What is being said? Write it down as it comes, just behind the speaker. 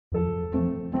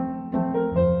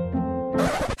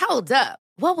Hold up.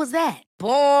 What was that?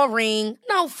 Boring.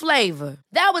 No flavor.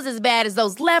 That was as bad as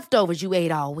those leftovers you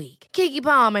ate all week. Keke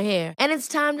Palmer here, and it's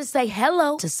time to say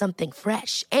hello to something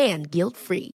fresh and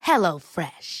guilt-free. Hello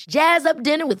Fresh. Jazz up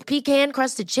dinner with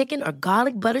pecan-crusted chicken or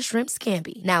garlic butter shrimp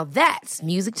scampi. Now that's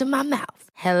music to my mouth.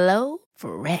 Hello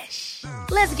Fresh.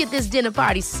 Let's get this dinner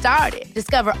party started.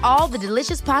 Discover all the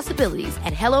delicious possibilities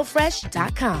at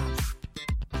hellofresh.com.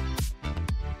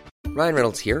 Ryan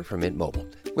Reynolds here from Mint Mobile.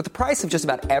 With the price of just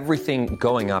about everything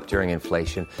going up during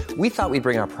inflation, we thought we'd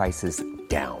bring our prices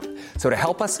down. So to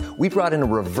help us, we brought in a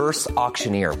reverse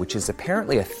auctioneer, which is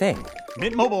apparently a thing.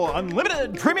 Mint Mobile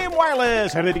Unlimited Premium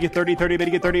Wireless. How to get 30, 30, bit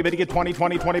to get 30, bit to get 20,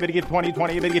 20, 20, bit to get 20,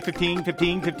 20, bit to get 15,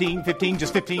 15, 15, 15,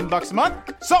 just $15 a month?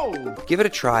 Sold! Give it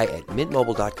a try at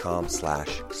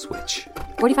mintmobile.com/switch.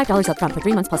 $45 up front for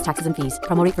 3 months plus taxes and fees.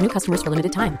 Promo rate for new customers for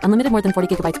limited time. Unlimited more than 40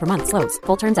 gigabytes per month. Slows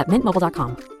full terms at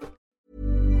mintmobile.com.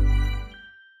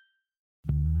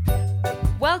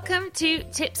 Welcome to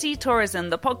Tipsy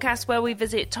Tourism, the podcast where we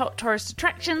visit top tourist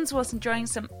attractions whilst enjoying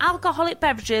some alcoholic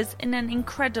beverages in an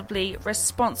incredibly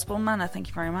responsible manner. Thank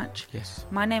you very much. Yes.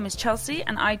 My name is Chelsea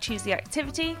and I choose the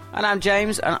activity. And I'm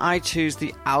James and I choose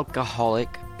the alcoholic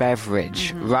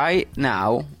beverage. Right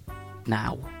now,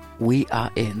 we are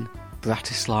in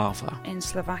Bratislava. In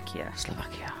Slovakia.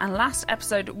 And last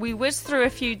episode, we whizzed through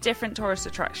a few different tourist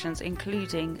attractions,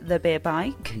 including the beer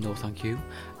bike. No, thank you.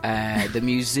 The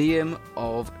Museum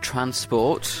of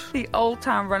Transport. The Old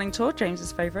Town Running Tour,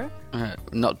 James's favourite.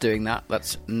 Not doing that.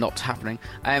 That's not happening.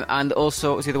 And also,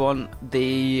 what was the other one?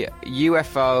 The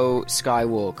UFO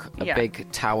Skywalk. A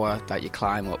big tower that you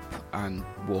climb up and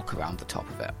walk around the top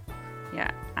of it. Yeah,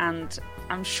 and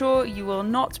I'm sure you will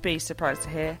not be surprised to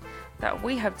hear that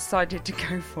we have decided to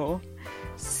go for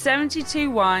 72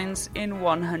 wines in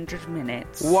 100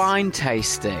 minutes. Wine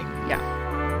tasting. Yeah.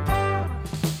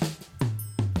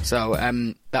 So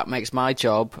that makes my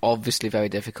job obviously very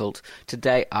difficult.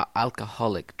 Today, our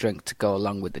alcoholic drink to go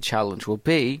along with the challenge will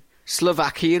be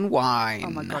Slovakian wine.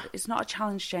 Oh my God, it's not a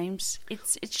challenge, James.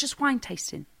 It's just wine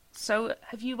tasting. So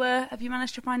have you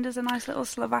managed to find us a nice little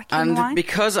Slovakian wine? And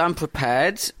because I'm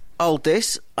prepared,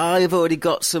 Aldis, I've already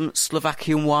got some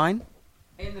Slovakian wine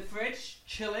in the fridge,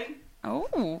 chilling.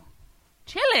 Oh,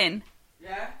 chilling?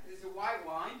 Yeah, there's a white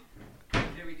wine.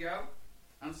 Here we go.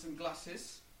 And some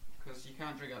glasses, because you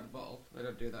can't drink out of the bottle. They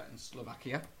don't do that in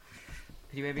Slovakia.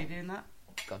 Have you ever been doing that?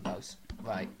 God knows.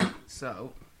 Right,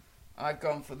 so I've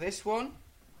gone for this one.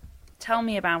 Tell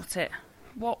me about it.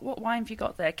 What wine have you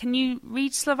got there? Can you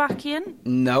read Slovakian?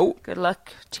 No. Good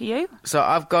luck to you. So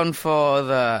I've gone for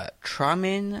the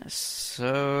Tramin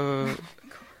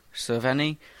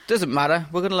Cerveni. Doesn't matter.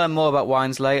 We're going to learn more about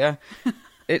wines later.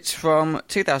 It's from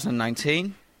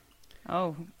 2019.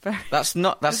 Oh, that's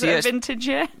the year. A vintage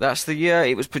year? That's the year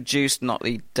it was produced, not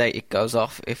the date it goes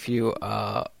off if you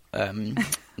are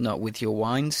not with your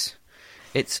wines.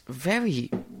 It's very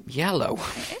yellow.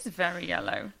 It is very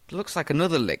yellow. It looks like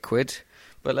another liquid,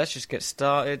 but let's just get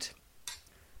started.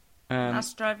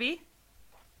 Nastravi.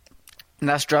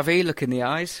 Nastravi, look in the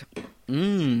eyes.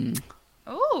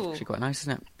 Oh. Actually quite nice,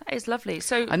 isn't it? That is lovely.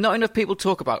 So, and not enough people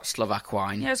talk about Slovak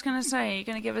wine. Yeah, I was going to say, you're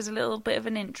going to give us a little bit of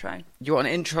an intro. You want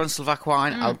an intro on Slovak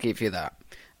wine? I'll give you that.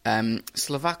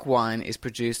 Slovak wine is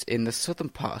produced in the southern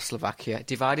part of Slovakia,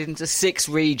 divided into 6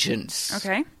 regions.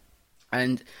 Okay.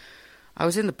 And I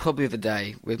was in the pub the other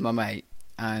day with my mate,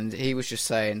 and he was just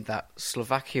saying that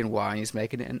Slovakian wine is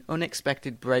making an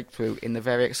unexpected breakthrough in the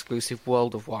very exclusive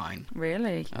world of wine.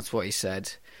 Really? That's what he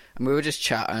said. And we were just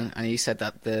chatting, and he said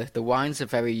that the wines are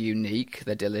very unique,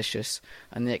 they're delicious,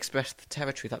 and they express the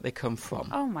territory that they come from.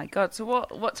 Oh my God, so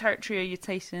what territory are you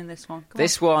tasting in this one?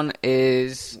 This one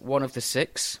is one of the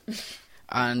 6.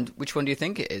 And which one do you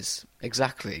think it is?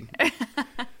 Exactly.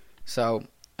 So,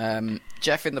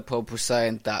 Jeff in the pub was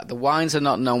saying that the wines are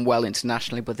not known well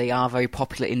internationally, but they are very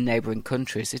popular in neighbouring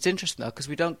countries. It's interesting, though, because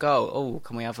we don't go, oh,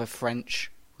 can we have a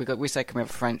French... We say, can we have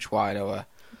a French wine or a...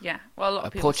 Yeah, well, a lot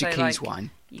of people Portuguese say, like, wine.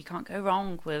 You can't go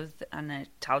wrong with an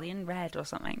Italian red or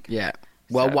something. Yeah.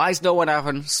 Well, why is no one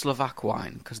having Slovak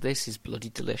wine? Because this is bloody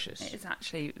delicious. It is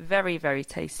actually very, very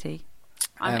tasty.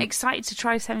 I'm excited to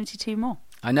try 72 more.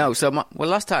 I know. So,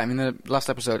 last time, in the last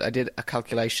episode, I did a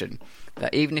calculation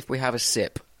that even if we have a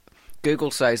sip, Google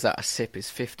says that a sip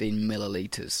is 15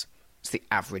 millilitres. It's the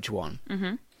average one.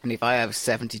 Mm-hmm. And if I have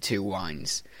 72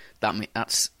 wines,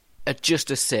 that's just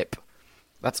a sip.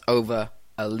 That's over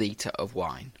a litre of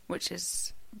wine. Which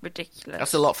is ridiculous.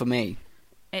 That's a lot for me.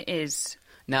 It is.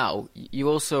 Now, you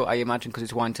also, I imagine, because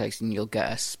it's wine tasting, you'll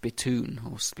get a spittoon.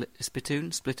 Or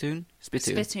spittoon? Spittoon.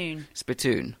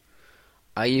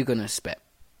 Are you going to spit?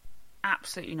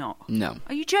 Absolutely not. No.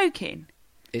 Are you joking?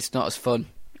 It's not as fun.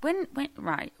 When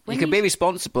You can be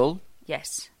responsible.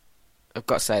 Yes. I've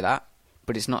got to say that,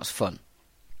 but it's not as fun.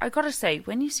 I've got to say,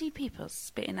 when you see people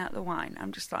spitting out the wine,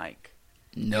 I'm just like,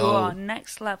 No. you are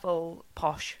next level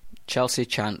posh. Chelsea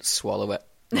chants, swallow it.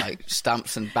 Like,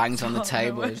 stamps and bangs on the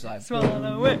table. It's like,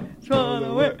 swallow it.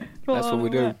 That's what we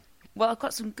do. Well, I've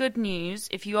got some good news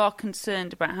if you are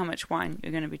concerned about how much wine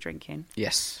you're going to be drinking.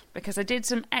 Yes. Because I did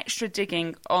some extra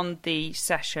digging on the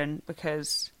session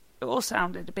because it all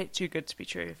sounded a bit too good to be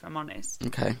true, if I'm honest.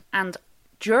 Okay. And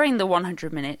during the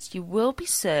 100 minutes, you will be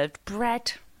served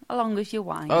bread along with your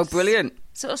wines. Oh, brilliant.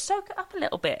 So it'll soak it up a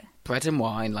little bit. Bread and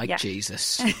wine, like Yeah.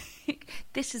 Jesus.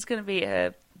 This is going to be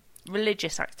a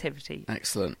religious activity.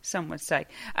 Excellent. Some would say.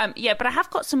 But I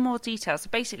have got some more details. So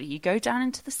basically, you go down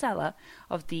into the cellar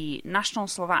of the National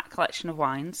Slovak Collection of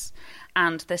Wines,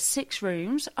 and there's 6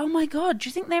 rooms. Oh my God, do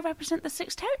you think they represent the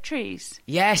 6 territories?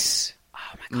 Yes. Oh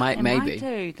my God,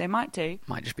 Maybe. They might do.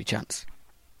 Might just be chance.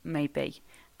 Maybe.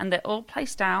 And they're all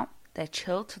placed out. They're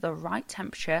chilled to the right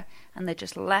temperature, and they're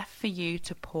just left for you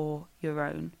to pour your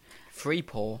own. Free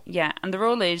pour. Yeah, and the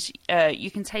rule is you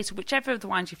can taste whichever of the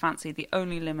wines you fancy. The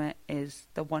only limit is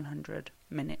the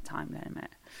 100-minute time limit.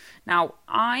 Now,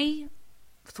 I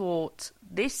thought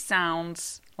this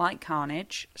sounds like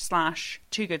carnage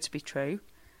 / too good to be true.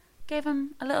 Gave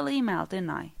them a little email,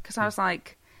 didn't I? Because I was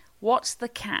like, what's the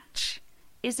catch?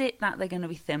 Is it that they're going to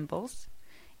be thimbles?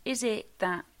 Is it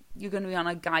that you're going to be on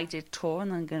a guided tour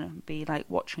and they're going to be like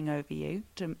watching over you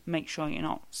to make sure you're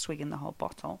not swigging the whole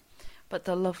bottle? But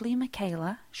the lovely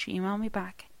Michaela, she emailed me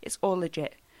back. It's all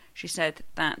legit. She said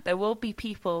that there will be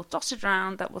people dotted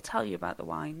around that will tell you about the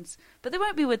wines, but they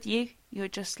won't be with you. You're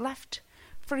just left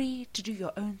free to do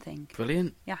your own thing.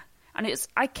 Brilliant. Yeah. And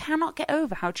I cannot get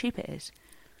over how cheap it is.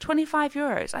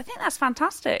 €25. I think that's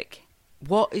fantastic.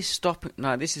 What is stopping...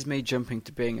 Now, this is me jumping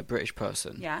to being a British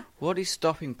person. Yeah. What is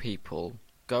stopping people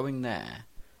going there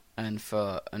and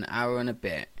for an hour and a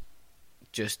bit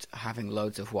just having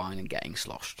loads of wine and getting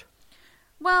sloshed?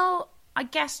 Well, I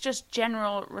guess just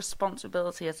general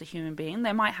responsibility as a human being.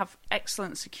 They might have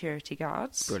excellent security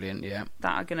guards. Brilliant, yeah.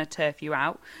 That are going to turf you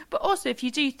out. But also, if you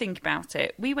do think about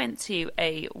it, we went to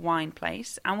a wine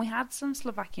place and we had some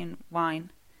Slovakian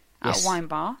wine at a wine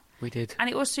bar. We did. And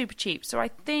it was super cheap. So I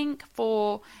think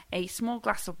for a small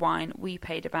glass of wine, we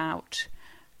paid about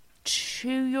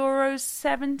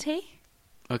 €2.70.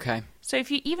 Okay. So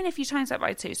even if you times that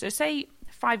by 2, so say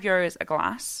 €5 a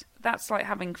glass, that's like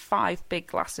having 5 big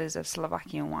glasses of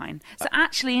Slovakian wine. So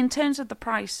actually, in terms of the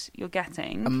price you're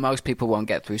getting... And most people won't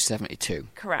get through 72.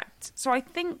 Correct. So I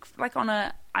think,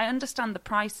 I understand the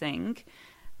pricing.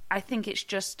 I think it's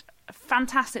just a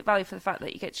fantastic value for the fact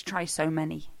that you get to try so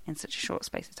many in such a short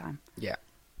space of time. Yeah.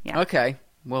 Yeah. Okay.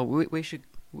 Well, we should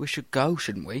go,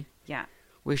 shouldn't we? Yeah.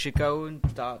 We should go and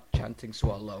start chanting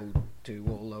swallow to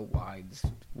all the wines,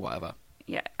 whatever.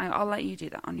 Yeah, I'll let you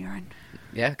do that on your own.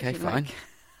 Yeah, okay, fine.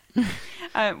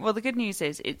 Well, the good news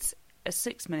is it's a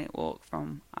 6-minute walk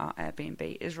from our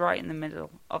Airbnb. It's right in the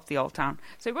middle of the old town.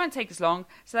 So it won't take us long.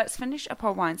 So let's finish up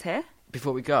our wines here.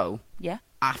 Before we go, Yeah.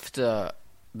 after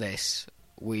this,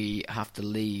 we have to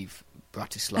leave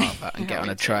Bratislava and get on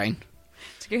a train.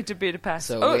 To go to Budapest.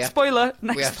 So spoiler! we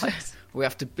Next have to, place. we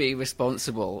have to be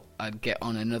responsible and get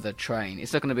on another train.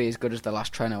 It's not going to be as good as the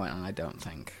last train I went on, I don't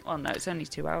think. Well, no, it's only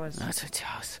 2 hours. No, it's 2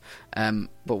 hours.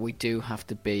 But we do have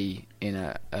to be in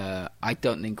a... I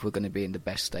don't think we're going to be in the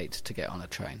best state to get on a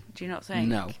train. Do you not think?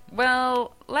 No.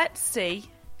 Well, let's see.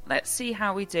 Let's see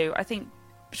how we do. I think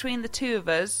between the two of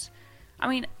us... I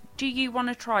mean, do you want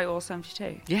to try all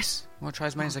 72? Yes, I want to try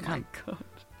as many as I can. Oh, my God.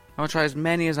 I want to try as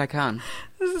many as I can.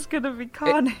 This is going to be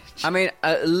carnage. I mean,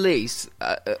 at least,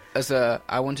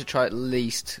 I want to try at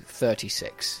least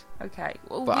 36. Okay.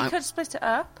 Well, But we could split it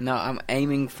up. No, I'm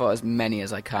aiming for as many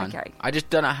as I can. Okay. I just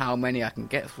don't know how many I can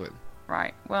get through.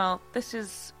 Right. Well, this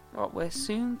is what we're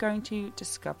soon going to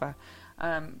discover.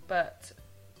 But,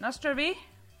 Nastrovi,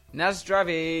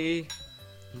 Nazdravi!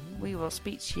 we will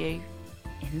speak to you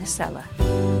in the cellar.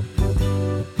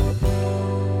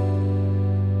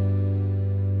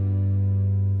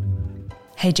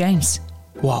 Hey, James.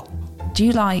 What? Do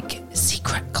you like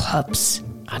secret clubs?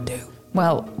 I do.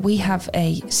 Well, we have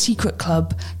a secret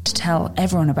club to tell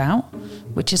everyone about,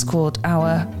 which is called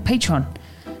our Patreon.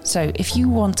 So if you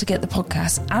want to get the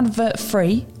podcast advert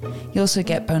free, you also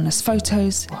get bonus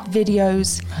photos,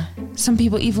 videos. Some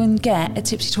people even get a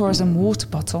Tipsy Tourism water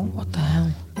bottle. What the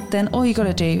hell? Then all you got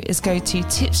to do is go to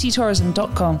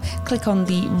tipsytourism.com, click on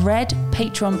the red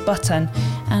Patreon button,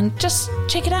 and just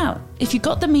check it out. If you've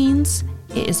got the means,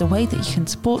 it is a way that you can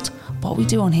support what we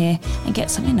do on here and get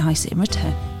something nice in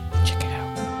return. Check it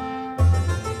out.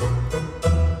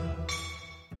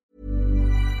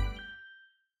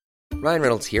 Ryan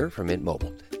Reynolds here from Mint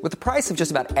Mobile. With the price of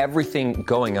just about everything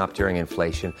going up during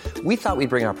inflation, we thought we'd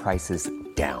bring our prices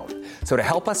down. So to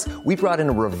help us, we brought in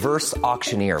a reverse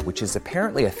auctioneer, which is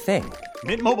apparently a thing.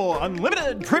 Mint Mobile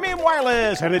Unlimited Premium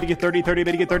Wireless. How to get 30, 30,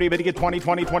 bit to get 30, bit to get 20,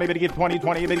 20, 20, bit to get 20,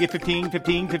 20, bit to get 15,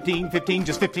 15, 15, 15,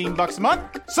 just $15 a month?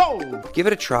 Sold! Give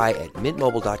it a try at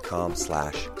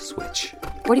mintmobile.com/switch.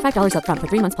 $45 up front for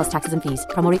 3 months plus taxes and fees.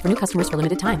 Promo rate for new customers for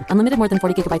limited time. Unlimited more than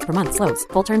 40 gigabytes per month. Slows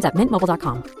full terms at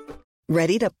mintmobile.com.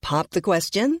 Ready to pop the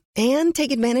question and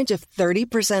take advantage of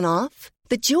 30% off?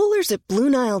 The jewelers at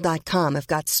BlueNile.com have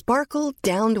got sparkle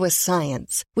down to a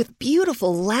science with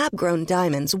beautiful lab-grown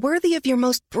diamonds worthy of your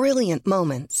most brilliant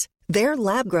moments. Their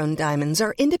lab-grown diamonds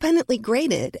are independently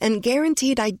graded and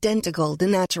guaranteed identical to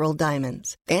natural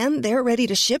diamonds. And they're ready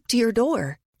to ship to your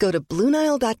door. Go to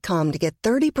BlueNile.com to get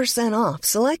 30% off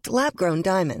select lab-grown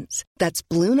diamonds. That's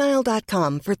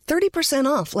BlueNile.com for 30%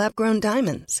 off lab-grown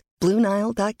diamonds.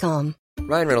 BlueNile.com.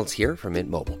 Ryan Reynolds here from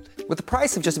Mint Mobile. With the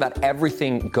price of just about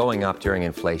everything going up during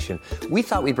inflation, we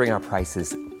thought we'd bring our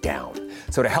prices down.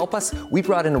 So to help us, we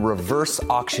brought in a reverse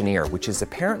auctioneer, which is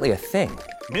apparently a thing.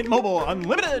 Mint Mobile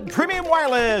Unlimited Premium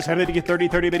Wireless. How to get 30,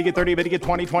 30, bit to get 30, bit to get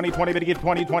 20, 20, 20, bit to get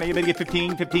 20, 20, bit to get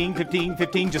 15, 15, 15,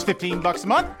 15, just $15 a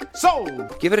month?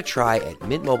 Sold! Give it a try at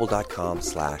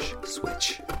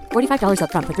mintmobile.com/switch. $45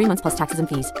 up front for 3 months plus taxes and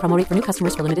fees. Promo rate for new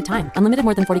customers for limited time. Unlimited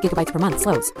more than 40 gigabytes per month.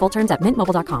 Slows full terms at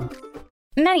mintmobile.com.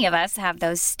 Many of us have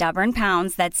those stubborn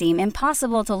pounds that seem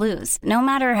impossible to lose, no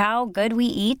matter how good we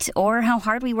eat or how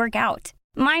hard we work out.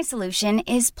 My solution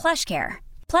is PlushCare.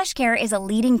 PlushCare is a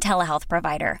leading telehealth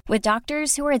provider with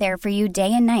doctors who are there for you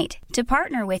day and night to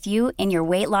partner with you in your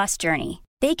weight loss journey.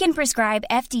 They can prescribe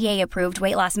FDA-approved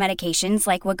weight loss medications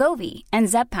like Wegovy and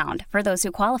Zepbound for those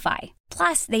who qualify.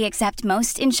 Plus, they accept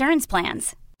most insurance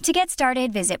plans. To get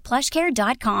started, visit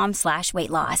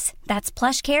plushcare.com/weightloss. That's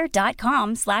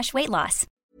plushcare.com/weightloss.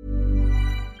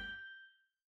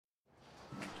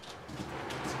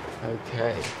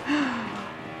 Okay.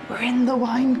 We're in the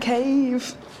wine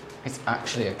cave. It's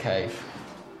actually a cave.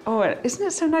 Oh, isn't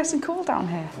it so nice and cool down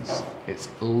here? It's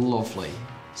lovely.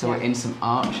 So we're in some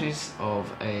arches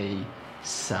of a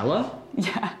cellar.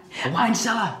 Yeah. A wine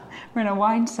cellar. We're in a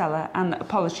wine cellar, and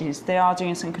apologies, they are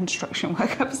doing some construction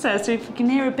work upstairs, so if you can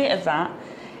hear a bit of that,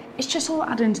 it's just all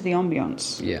adding to the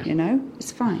ambience. Yeah. You know?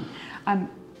 It's fine. And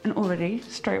already,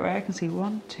 straight away, I can see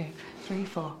 1, 2, 3,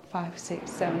 4, 5, 6,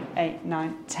 7, 8,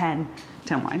 9, 10.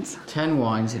 10 wines. 10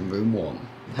 wines in room 1.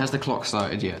 Has the clock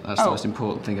started yet? That's the most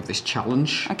important thing of this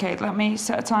challenge. Okay, let me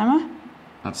set a timer.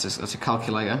 That's a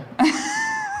calculator.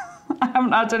 I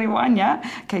haven't had any wine yet.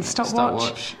 Okay,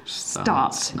 Stopwatch.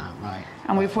 Start. No, right.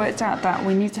 And we've worked out that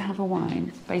we need to have a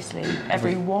wine, basically,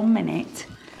 every 1 minute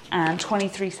and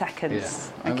 23 seconds. Yeah.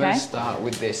 Okay? I'm going to start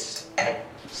with this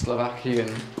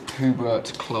Slovakian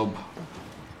Hubert Club.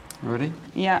 Ready?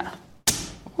 Yeah.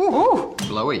 Ooh.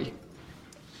 Blowy.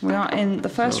 We are in the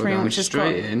first So we're room, going which is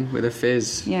straight in with a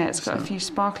fizz. Yeah, it's got a few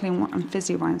sparkling and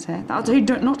fizzy wines here. That'll do.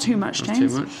 Not too much, Not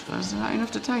James. too much. Is that enough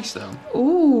to taste, though?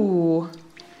 Ooh.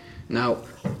 Now,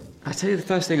 I tell you the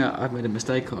first thing I've made a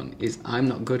mistake on is I'm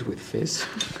not good with fizz.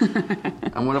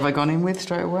 And what have I gone in with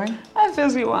straight away? A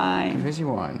fizzy wine. Fizzy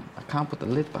wine. I can't put the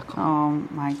lid back on. Oh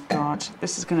my God,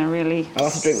 this is going to really I'll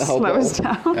have to drink the whole slow bottle. us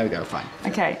down. There we go, fine.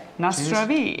 Okay,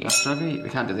 Nastrovi. Nastrovi. We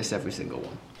can't do this every single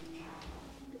one.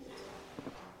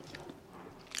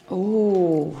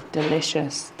 Oh,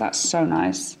 delicious. That's so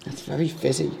nice. It's very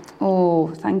fizzy.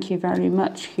 Oh, thank you very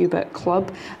much, Hubert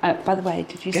Club. By the way,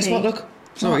 did you Guess see... what, look?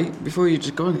 Sorry, before you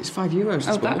just go on, it's €5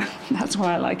 as well. That's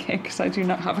why I like it, because I do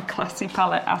not have a classy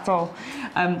palate at all.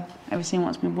 Have you seen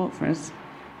what's been bought for us?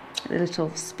 The little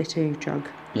spittoon jug.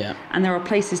 Yeah. And there are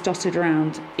places dotted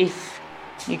around if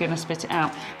you're going to spit it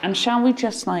out. And shall we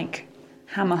just,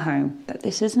 hammer home that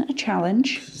this isn't a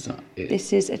challenge.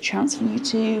 This is a chance for you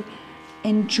to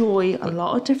enjoy a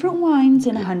lot of different wines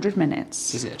in 100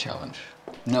 minutes. Is it a challenge?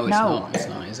 No, it's No. not. It's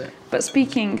not, is it? But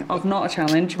speaking of not a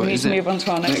challenge, we need to move on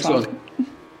to our next one.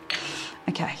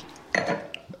 Okay.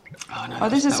 Oh,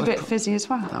 This is a bit fizzy as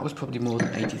well. That was probably more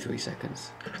than 83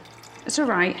 seconds. It's all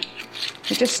right.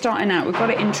 We're just starting out. We've got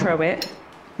to intro it.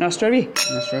 Nastrovi.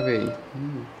 Nastrovi.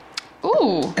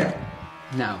 Ooh.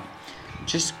 Now,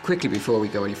 just quickly before we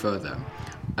go any further,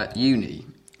 at uni,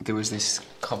 there was this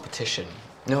competition.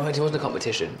 No, it wasn't a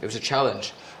competition. It was a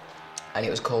challenge. And it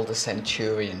was called the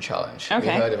Centurion Challenge. Okay. Have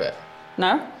you heard of it?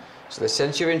 No? So the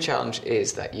Centurion Challenge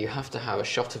is that you have to have a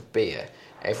shot of beer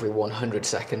every 100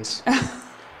 seconds.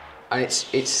 And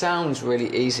it sounds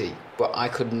really easy, but I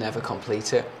could never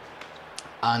complete it.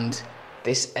 And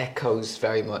this echoes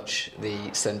very much the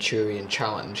Centurion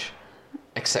Challenge.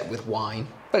 except with wine.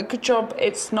 But good job,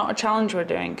 it's not a challenge we're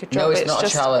doing. Good job, No, it's not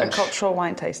just a challenge. A cultural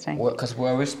wine tasting. Because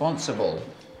we're responsible.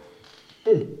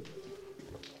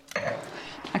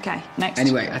 Okay, next.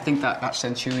 Anyway, I think that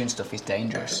Centurion stuff is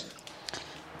dangerous.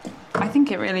 I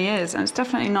think it really is, and it's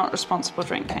definitely not responsible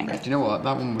drinking. Do you know what?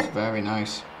 That one was very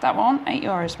nice. That one,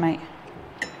 €8, mate.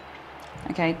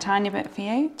 Okay, tiny bit for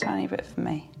you, tiny bit for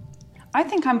me. I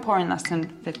think I'm pouring less than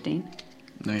 15.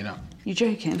 No, you're not. You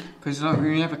joking? Because you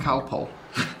have a Calpol.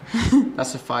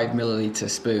 That's a 5 milliliter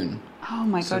spoon. Oh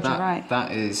my God, you're right.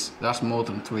 That's more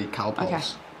than 3 Calpols. Okay.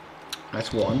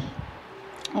 That's one.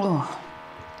 Oh.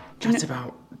 That's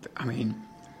about, I mean,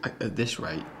 at this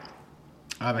rate,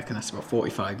 I reckon that's about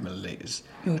 45 millilitres.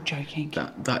 You're joking.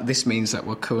 This means that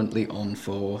we're currently on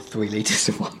for 3 litres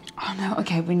of wine. Oh no,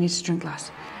 okay, we need to drink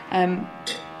less.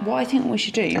 What I think we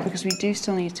should do, because we do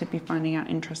still need to be finding out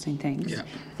interesting things, yeah.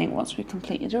 I think once we've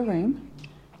completed a room,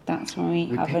 that's when we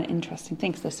have an interesting thing,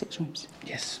 because there's 6 rooms.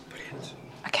 Yes, brilliant.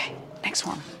 Okay, next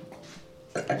one.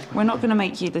 We're not going to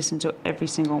make you listen to every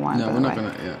single wine. No, we're not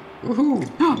going to, yeah.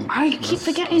 Woohoo! Oh, I keep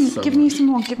forgetting. So give me some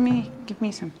more, give me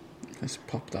some. Let's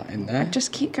pop that in there.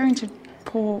 Just keep going to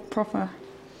pour proper.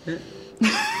 Yeah.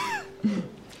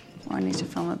 I need to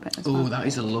film a bit as well. Oh, that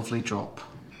is a lovely drop.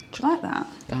 Do you like that?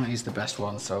 That is the best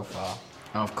one so far.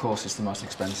 And of course, it's the most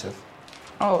expensive.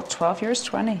 Oh,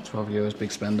 €12.20. €12,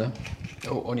 big spender.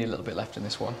 Oh, only a little bit left in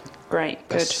this one. Great,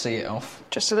 good. Let's see it off.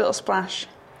 Just a little splash.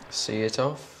 See it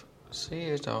off. See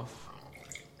it off.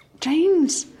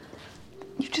 James,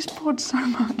 you've just poured so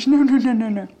much. No.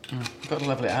 You've got to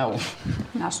level it out.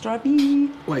 Now strawberry.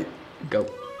 Wait, go.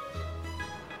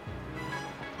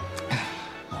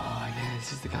 Oh, yeah,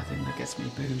 this is the kind of thing that gets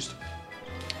me boozed.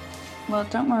 Well,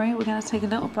 don't worry, we're going to take a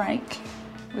little break.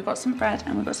 We've got some bread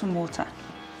and we've got some water.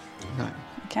 Right.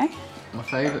 Okay? My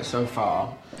favourite so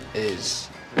far is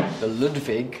the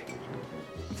Ludwig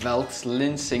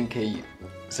Veltlinsinki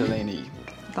Zeleny.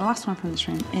 The last one from this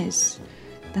room is,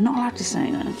 they're not allowed to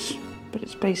say this, but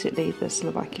it's basically the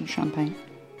Slovakian champagne.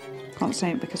 Can't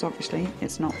say it because obviously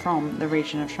it's not from the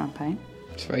region of Champagne.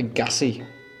 It's very gassy,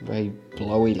 very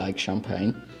blowy like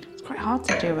champagne. It's quite hard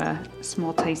to do a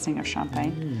small tasting of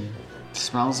champagne.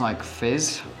 Smells like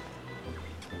fizz.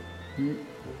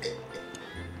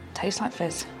 Tastes like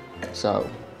fizz. So,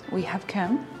 We have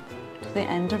come to the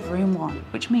end of room 1,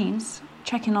 which means,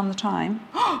 checking on the time,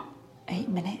 8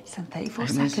 minutes and 34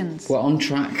 seconds. we're on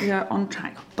track. We are on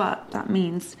track, but that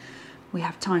means we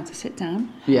have time to sit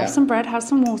down, Yeah. have some bread, have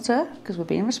some water, because we're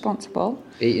being responsible.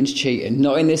 Eating's cheating.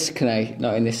 Not in this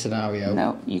not in this scenario.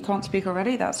 No, you can't speak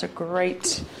already. That's a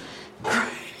great...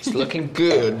 It's looking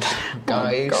good,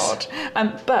 guys. Oh,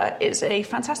 God. But it's a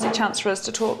fantastic chance for us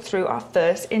to talk through our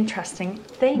first interesting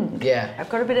thing. Yeah. I've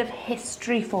got a bit of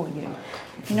history for you.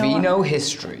 Vino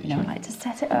history. I like to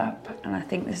set it up, and I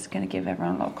think this is going to give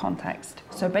everyone a lot of context.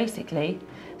 So basically,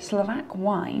 Slovak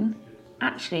wine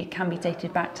actually can be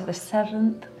dated back to the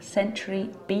 7th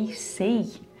century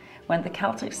BC, when the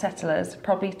Celtic settlers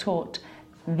probably taught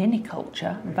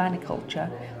viniculture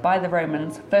by the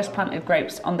Romans, first planted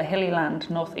grapes on the hilly land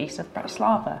northeast of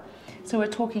Bratislava. So we're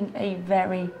talking a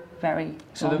very, very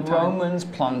So long the time. Romans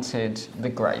planted the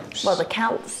grapes. Well, the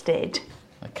Celts did.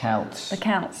 The Celts. The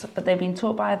Celts, but they've been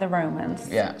taught by the Romans.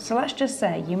 Yeah. So let's just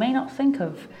say you may not think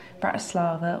of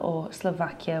Bratislava or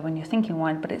Slovakia when you're thinking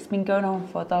wine, but it's been going on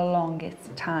for the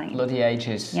longest time. Bloody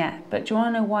ages. Yeah, but do you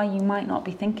want to know why you might not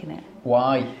be thinking it?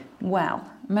 Why? Well,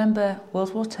 remember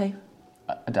World War II?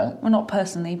 I don't. Well, not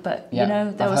personally, but Yeah, you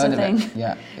know, there I've was heard a of thing it.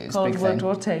 Yeah, it's a called big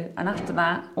World thing. War II. And after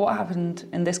that, what happened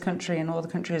in this country and all the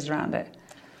countries around it?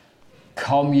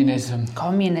 Communism.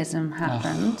 Communism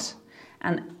happened,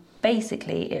 and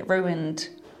basically it ruined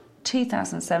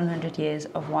 2,700 years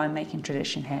of winemaking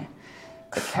tradition here.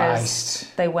 Because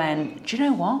Christ. they went, do you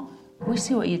know what? We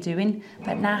see what you're doing,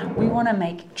 but now we want to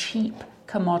make cheap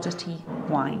commodity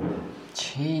wine.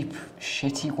 Cheap,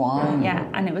 shitty wine. Yeah,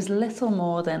 and it was little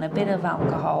more than a bit of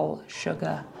alcohol,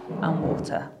 sugar, and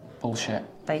water. Bullshit.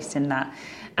 Based in that.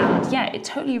 And yeah, it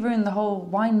totally ruined the whole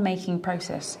winemaking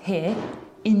process here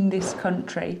in this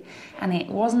country. And it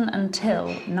wasn't until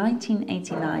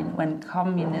 1989 when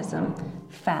communism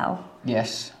fell.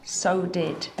 Yes. So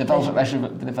did The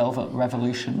Velvet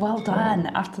Revolution. Well done.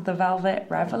 After the Velvet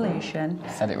Revolution,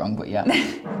 Said it wrong, but yeah.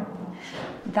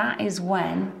 that is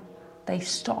when they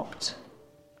stopped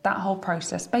that whole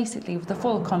process. Basically, with the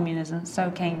fall of communism,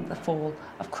 so came the fall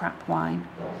of crap wine.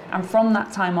 And from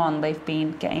that time on, they've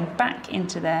been getting back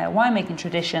into their winemaking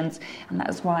traditions, and that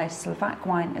is why Slovak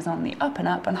wine is on the up and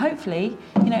up. And hopefully,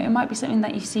 you know, it might be something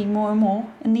that you see more and more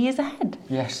in the years ahead.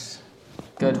 Yes.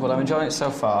 Good. Well, I'm enjoying it so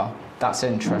far. That's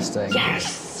interesting.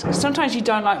 Yes! Sometimes you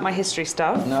don't like my history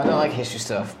stuff. No, I don't like history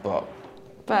stuff, but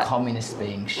communists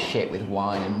being shit with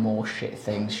wine and more shit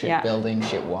things, building,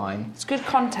 shit wine. It's good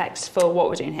context for what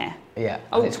we're doing here. Yeah,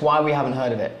 and it's why we haven't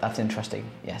heard of it. That's interesting,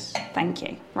 yes. Thank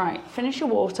you. Right, finish your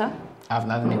water. I haven't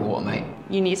had any water, mate.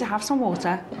 You need to have some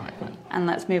water. Right. And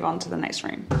let's move on to the next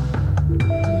room.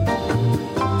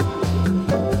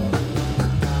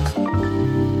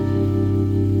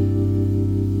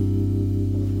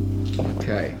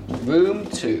 Okay, room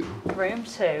 2. Room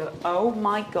 2. Oh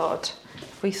my God.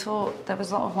 We thought there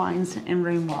was a lot of wines in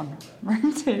room 1.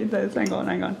 Room 2, there's, hang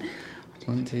on.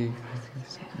 20.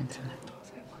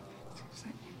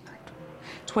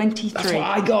 23. That's what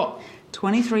I got.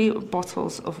 23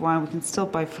 bottles of wine. We can still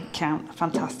both count.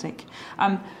 Fantastic.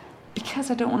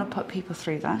 Because I don't want to put people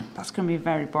through that. That's going to be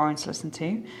very boring to listen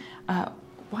to.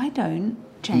 Why don't,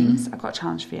 James, I've got a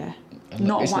challenge for you.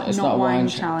 Not a wine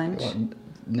challenge.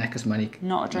 Neck as many.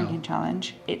 Not a drinking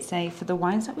challenge. It's for the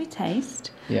wines that we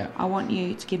taste. Yeah. I want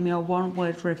you to give me a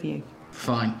one-word review.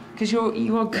 Fine. Because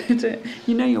you are good at,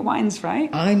 you know your wines, right?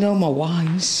 I know my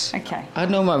wines. Okay. I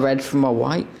know my red from my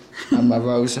white and my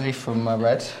rosé from my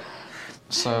red.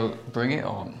 So bring it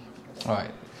on.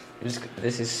 Right.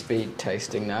 This is speed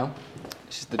tasting now.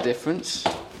 This is the difference.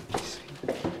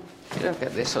 You don't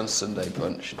get this on Sunday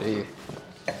brunch, do you?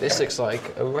 This looks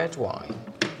like a red wine.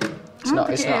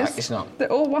 It's not.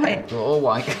 They're all white. They're all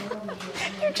white.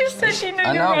 You just said you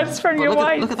knew your reds from your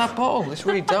whites. Look at that bottle. It's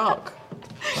really dark.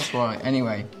 That's why.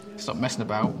 Anyway, stop messing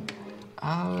about.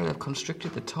 I've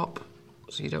constricted the top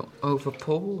so you don't over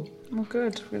pour. Well,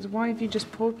 good, because why have you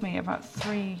just poured me about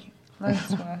 3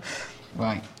 loads worth?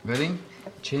 Right, ready?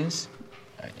 Cheers.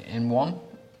 In 1.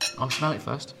 I'll smell it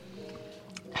first.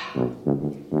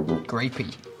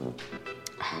 Grapey.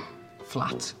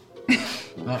 Flat.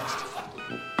 Next.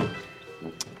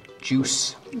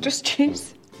 Juice. Just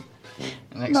juice.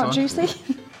 Next Not one. juicy.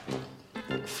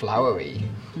 Flowery.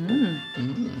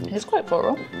 It's quite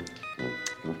floral.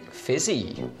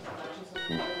 Fizzy.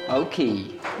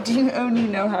 Oaky. Do you only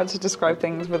know how to describe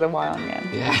things with a Y on the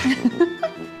end? Yeah.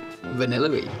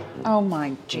 Vanilla-y. Oh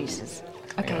my Jesus.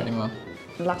 Okay. Any more?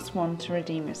 Last one to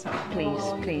redeem yourself,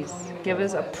 please. Give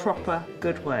us a proper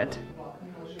good word.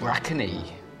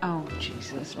 Brackeny. Oh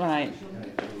Jesus. Right.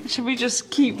 Should we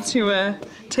just keep to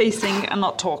tasting and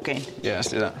not talking? Yeah, let's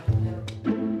do that.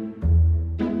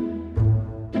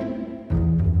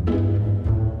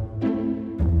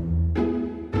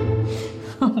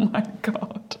 Oh my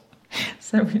God.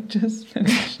 So we just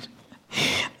finished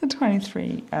the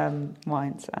 23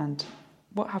 wines, and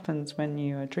what happens when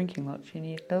you are drinking lots? You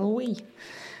need a little wee.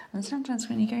 And sometimes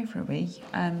when you go for a wee,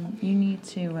 you need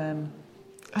to...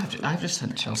 I've just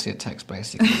sent Chelsea a text,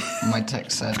 basically. My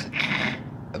text said,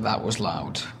 that was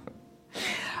loud.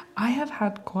 I have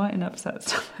had quite an upset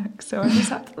stomach, so I just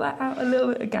had to let out a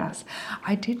little bit of gas.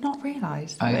 I did not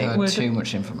realise that I heard too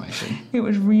much information. It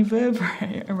would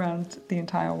reverberate around the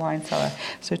entire wine cellar.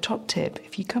 So top tip,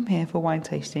 if you come here for wine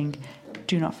tasting,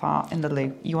 do not fart in the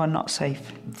loo. You are not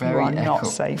safe. Not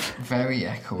safe. Very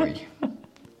echoey.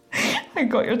 I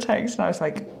got your text and I was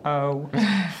like, oh,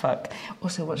 fuck.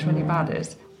 Also, what's really bad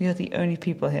is we are the only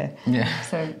people here. Yeah.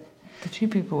 So the 2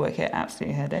 people who work here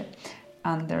absolutely heard it.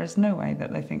 And there is no way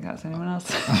that they think that's anyone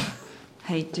else.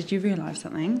 Hey, did you realise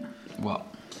something? What?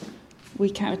 We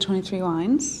counted 23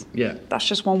 wines. Yeah. That's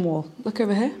just one wall. Look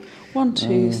over here. 1,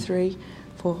 2, 3,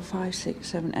 4, 5, 6,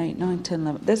 7, 8, 9, 10,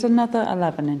 11. There's another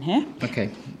 11 in here.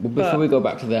 Okay. Well, before we go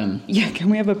back to them... Yeah, can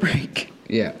we have a break?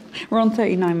 Yeah. We're on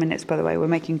 39 minutes, by the way. We're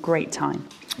making great time.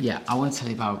 Yeah, I want to tell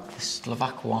you about the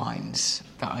Slovak wines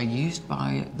that are used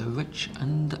by the rich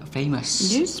and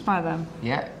famous. Used by them?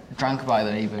 Yeah, drank by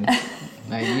them even.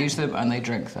 They use them and they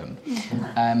drink them.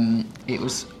 It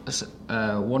was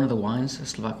one of the wines, a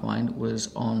Slovak wine,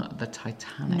 was on the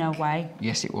Titanic. No way.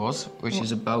 Yes, it was, which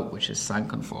is a boat which has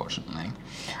sank, unfortunately.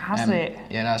 Has it?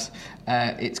 Yeah, it has.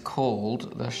 It's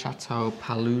called the Chateau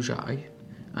Palujai,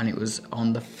 and it was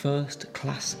on the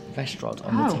first-class restaurant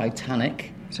on the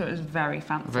Titanic. So it was very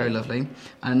fancy. Very lovely.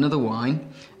 And another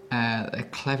wine, a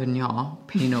Clevignard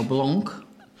Pinot Blanc,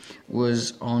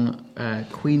 was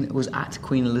at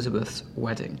Queen Elizabeth's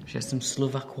wedding. She had some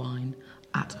Slovak wine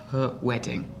at her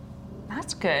wedding.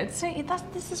 That's good. See,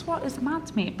 this is what is mad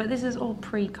to me. But this is all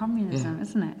pre-communism,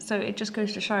 isn't it? So it just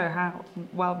goes to show how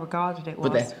well regarded it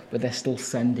was. But they're still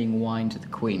sending wine to the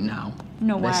Queen now.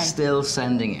 No way. They're still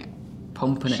sending it,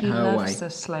 pumping it her way. She loves the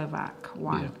Slovak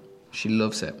wine. Yeah. She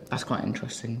loves it. That's quite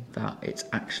interesting that it's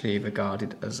actually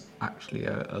regarded as actually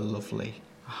a lovely,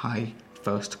 high,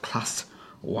 first-class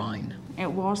wine.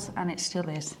 It was, and it still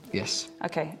is. Yes.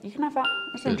 Okay, you can have that.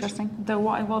 That's Good. interesting. Though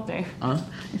what I will do,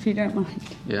 if you don't mind,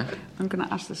 Yeah. I'm going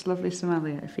to ask this lovely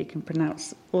sommelier if he can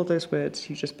pronounce all those words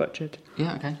you just butchered.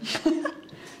 Yeah, okay.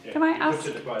 Can I ask?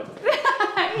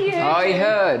 I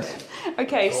heard.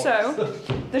 Okay, so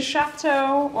the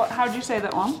chateau. How do you say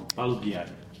that one? Palugiai.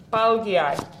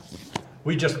 Balgiai.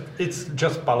 It's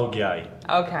just Palugiai.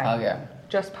 Okay. Oh, yeah.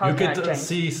 Just You Balgiai. could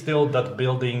see still that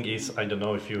building is, I don't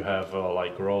know if you have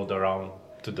like road around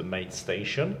to the main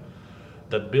station.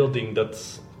 That building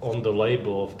that's on the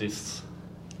label of this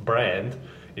brand,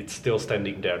 it's still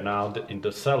standing there. Now in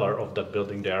the cellar of that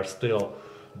building there are still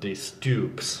these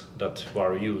tubes that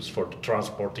were used for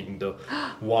transporting the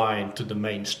wine to the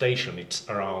main station. It's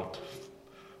around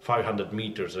 500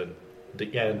 meters and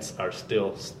the ends are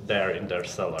still there in their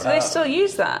cellar. Do they still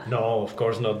use that? No, of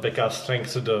course not, because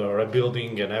thanks to the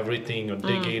rebuilding and everything and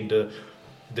digging,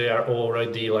 they are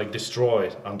already like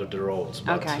destroyed under the roads.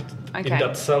 But Okay. in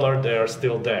that cellar, they are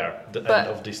still there, the end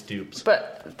of these tubes.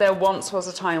 But there once was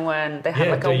a time when they had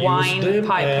like a they wine used them,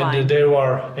 pipeline. and they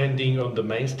were ending on the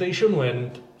main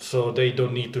station so they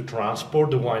don't need to transport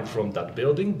the wine from that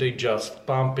building. They just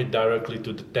pump it directly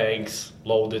to the tanks,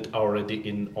 loaded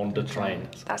already on the train.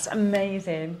 That's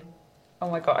amazing. Oh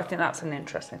my god, I think that's an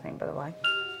interesting thing, by the way.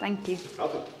 Thank you.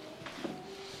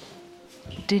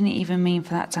 Didn't even mean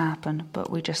for that to happen,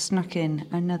 but we just snuck in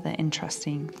another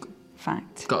interesting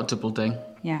fact. Got a double ding.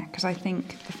 Yeah, because I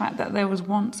think the fact that there was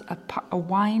once a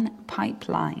wine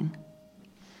pipeline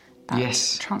that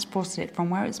Yes. transported it from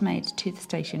where it's made to the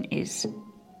station is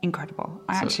incredible.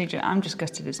 I'm just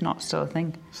gutted it's not still a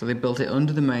thing. So they built it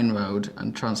under the main road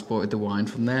and transported the wine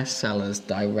from their cellars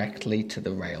directly to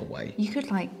the railway. You could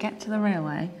get to the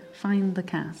railway, find the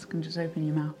cask and just open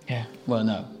your mouth. Yeah. Well,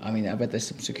 no. I mean, I bet there's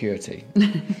some security.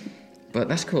 But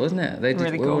that's cool, isn't it? They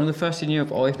Really were cool. one of the first in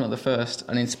Europe, or if not the first,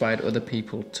 and inspired other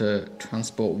people to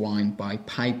transport wine by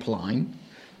pipeline.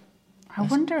 I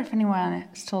wonder if anyone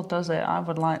still does it. I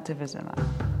would like to visit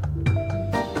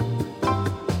that.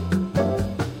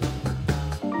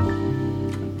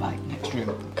 Right, next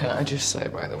room. Can I just say,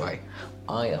 by the way,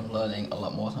 I am learning a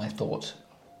lot more than I thought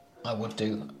I would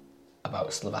do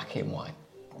about Slovakian wine.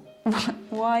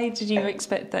 Why did you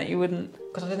expect that you wouldn't?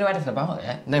 Because I didn't know anything about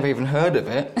it. Never even heard of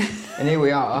it. And here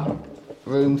we are,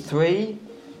 room 3,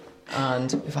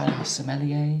 and we've had our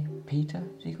sommelier, Peter,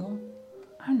 is he called?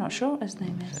 I'm not sure what his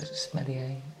name is.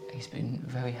 Sommelier. He's been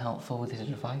very helpful with his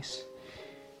advice.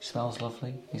 Smells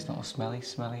lovely. He's not a smelly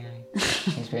sommelier.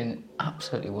 He's been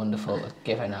absolutely wonderful at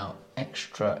giving out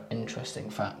extra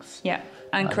interesting facts. Yeah,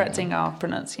 and correcting our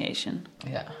pronunciation.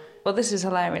 Yeah. Well, this is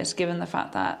hilarious given the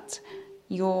fact that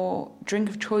your drink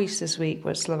of choice this week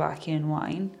was Slovakian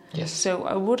wine. Yes. So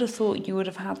I would have thought you would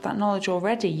have had that knowledge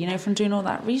already, from doing all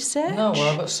that research. No, well,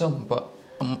 I've got some, but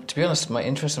to be honest, my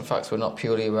interesting facts were not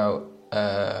purely about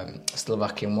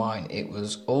Slovakian wine. It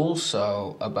was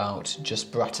also about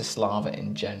just Bratislava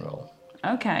in general.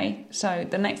 Okay, so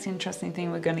the next interesting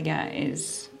thing we're going to get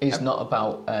is... It's not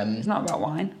about... It's not about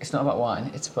wine. It's not about wine.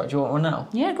 It's about... Do you want one now?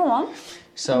 Yeah, go on.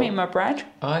 So, Meet my bread.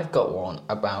 I've got one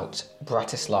about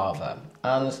Bratislava.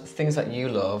 And things that you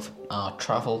love are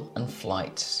travel and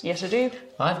flights. Yes, I do.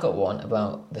 I've got one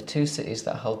about the 2 cities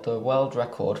that hold the world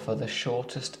record for the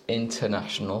shortest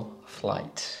international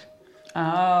flight.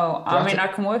 Oh, I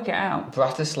can work it out.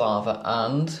 Bratislava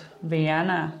and...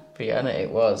 Vienna. Vienna it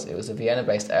was. It was a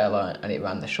Vienna-based airline and it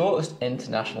ran the shortest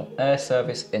international air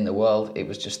service in the world. It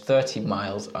was just 30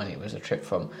 miles and it was a trip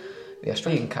from the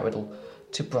Australian capital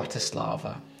to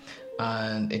Bratislava.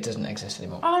 And it doesn't exist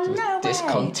anymore. Oh, no way.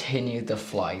 Discontinued the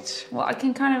flight. Well, I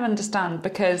can kind of understand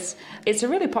because it's a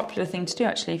really popular thing to do,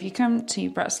 actually. If you come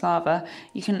to Bratislava,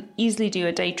 you can easily do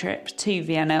a day trip to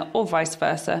Vienna or vice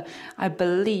versa. I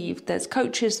believe there's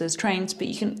coaches, there's trains, but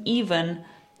you can even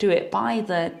do it by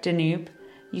the Danube.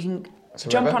 You can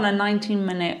jump on a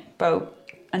 19-minute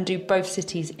boat and do both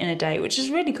cities in a day, which is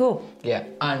really cool. Yeah,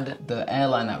 and the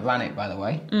airline that ran it, by the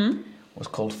way, was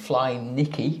called Fly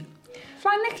Nicky.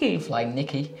 Fly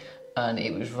Nicky, and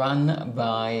it was run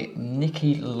by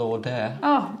Niki Lauda.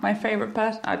 Oh, my favourite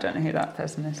person. I don't know who that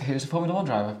person is. Who's a Formula 1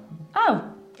 driver.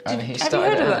 Oh, And have you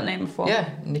heard of that name before? Yeah,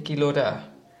 Niki Lauda.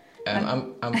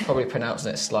 I'm probably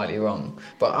pronouncing it slightly wrong,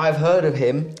 but I've heard of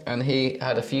him, and he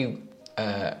had a few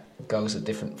goes at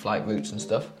different flight routes and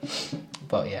stuff.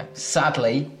 But yeah,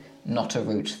 sadly, not a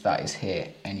route that is here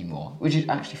anymore, which is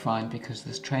actually fine because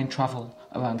there's train travel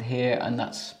around here, and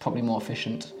that's probably more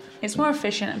efficient. It's more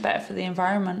efficient and better for the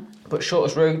environment. But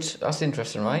shortest route, that's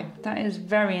interesting, right? That is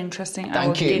very interesting. I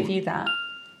will Thank you. give you that.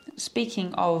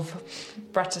 Speaking of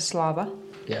Bratislava,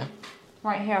 Yeah.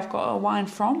 Right here, I've got a wine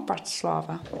from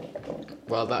Bratislava.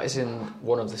 Well, that is in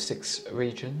one of the 6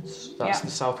 regions. That's the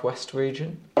southwest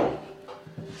region.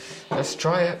 Let's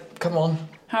try it. Come on.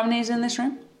 How many is in this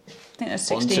room? I think there's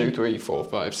 16. 1, 2, 3, 4,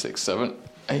 5, 6, 7,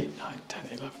 8, 9, 10,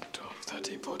 11, 12,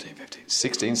 13, 14, 15,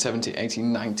 16, 17,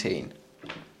 18, 19.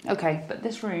 Okay, but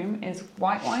this room is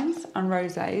white wines and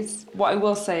rosés. What I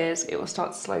will say is it will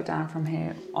start to slow down from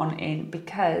here on in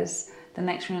because the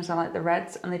next rooms are like the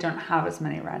reds and they don't have as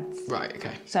many reds. Right,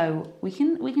 okay. So we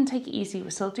can take it easy.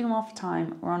 We're still doing off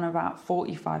time. We're on about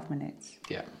 45 minutes.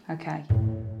 Yeah. Okay.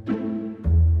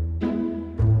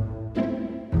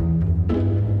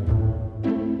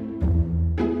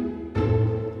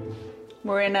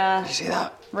 We're in You see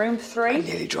that? room 3. I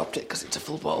nearly dropped it because it's a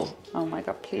full bottle. Oh my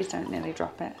god, please don't nearly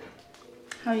drop it.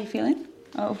 How are you feeling?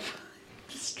 Oh,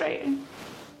 straight in.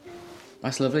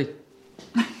 That's lovely.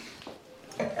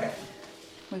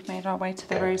 We've made our way to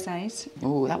the rosés.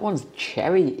 Oh, that one's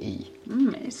cherry-y.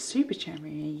 It's super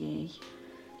cherry-y.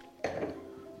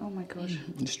 Oh my gosh.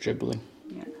 It's dribbling.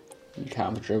 Yeah. You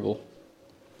can't have a dribble.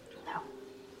 No.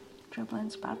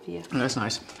 Dribbling's bad for you. Oh, that's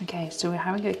nice. Okay, so we're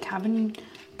having a Cabernet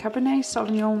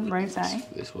Sauvignon rosé.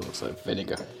 This one looks like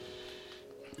vinegar.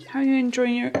 How are you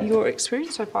enjoying your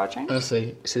experience so far, James?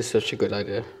 Honestly, this is such a good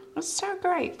idea. That's so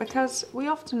great because we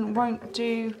often won't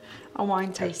do a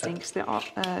wine tasting because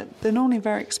they're normally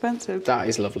very expensive. That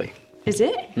is lovely. Is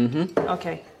it? Mm-hmm.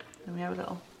 Okay, let me have a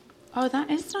little. Oh, that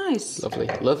is nice. Lovely.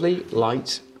 Lovely,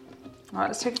 light. All right,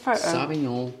 let's take a photo.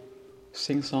 Sauvignon,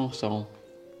 sing song song.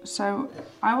 So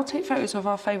I will take photos of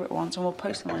our favourite ones and we'll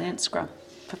post them on Instagram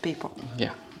for people.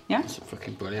 Yeah. Yeah? That's a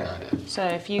fucking brilliant idea. So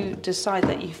if you decide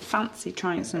that you fancy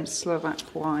trying some Slovak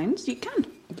wines, you can.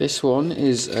 This one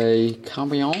is a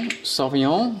Cabernet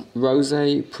Sauvignon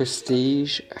Rosé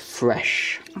Prestige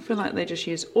Fresh. I feel like they just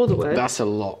use all the words. That's a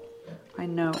lot. I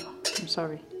know. I'm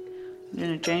sorry. I'm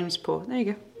doing a James pour. There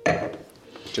you go.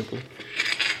 Triple.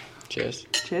 Cheers.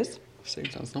 Cheers. Sing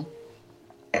song song.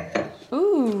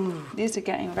 Ooh, these are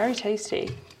getting very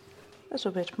tasty. A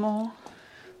little bit more.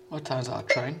 What time's our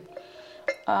train?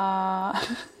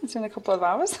 It's in a couple of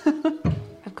hours.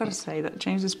 I've got to say that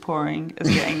James's pouring is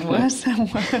getting worse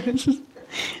and worse.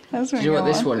 That's Do you know what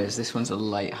this one is? This one's a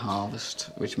late harvest,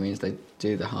 which means they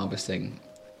do the harvesting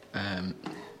a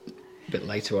bit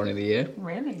later on in the year.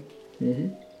 Really?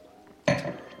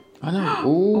 I know.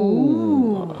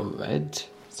 Ooh, a red.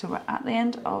 So we're at the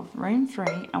end of room 3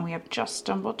 and we have just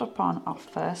stumbled upon our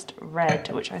first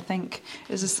red, which I think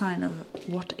is a sign of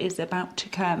what is about to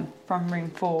come from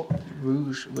room 4.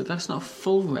 Rouge, but that's not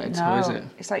full red, No, is it?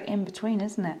 it's like in between,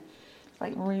 isn't it? It's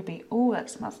like ruby. Ooh,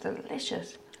 that smells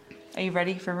delicious. Are you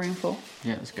ready for room 4?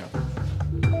 Yeah, let's go.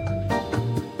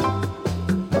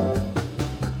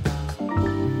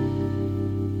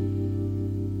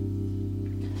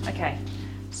 Okay,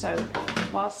 so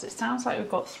whilst it sounds like we've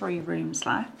got 3 rooms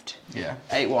left, Yeah,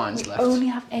 8 wines left. only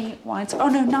have 8 wines. Oh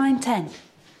no, 9, 10.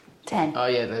 10. Oh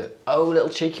yeah, the little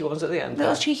cheeky ones at the end.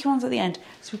 Little there. cheeky ones at the end.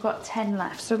 So we've got 10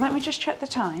 left. So let me just check the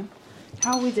time.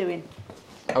 How are we doing?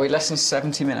 Are we less than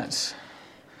 70 minutes?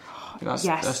 That's,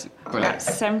 Yes. That's brilliant.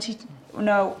 That's 70.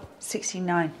 No,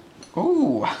 69.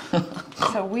 Ooh.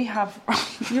 So we have.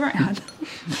 You're right, Han.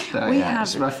 We have.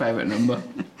 It's my favourite number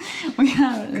We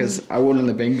have. because I won in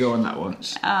the bingo on that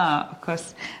once. Ah, of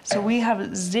course. So we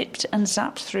have zipped and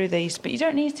zapped through these, but you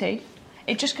don't need to.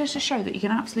 It just goes to show that you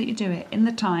can absolutely do it in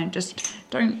the time. Just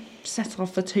don't settle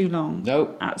for too long.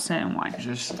 Nope. At certain wines.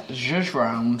 Just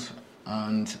round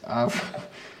and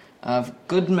have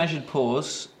good measured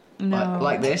pours. No.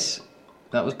 Like this.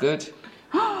 That was good.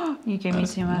 You gave me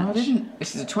too much. No, I didn't.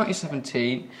 This is a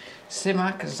 2017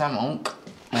 Simak Zamonk.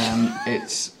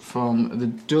 It's from the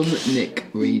Dumnik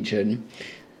region,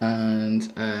 and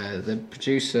the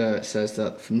producer says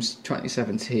that from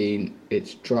 2017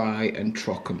 it's dry and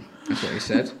trocken. That's what he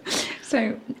said.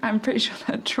 So I'm pretty sure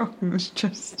that trocken was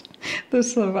just the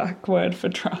Slovak word for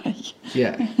dry.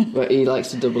 Yeah, but he likes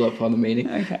to double up on the meaning.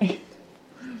 Okay.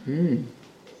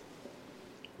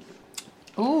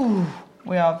 Ooh,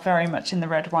 we are very much in the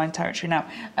red wine territory now.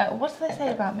 What do they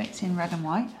say about mixing red and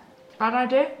white? Bad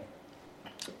idea?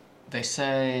 They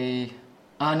say...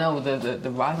 Oh no,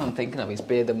 the rhyme I'm thinking of is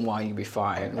beer then wine you'll be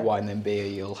fine, wine then beer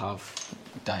you'll have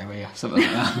diarrhea, something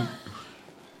like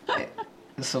that.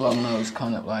 It's along those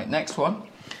kind of like... Next one.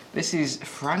 This is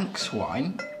Frank's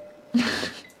wine.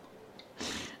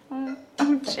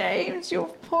 Oh, James, you're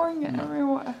pouring it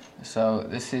everywhere. So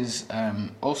this is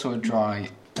also a dry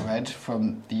red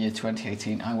from the year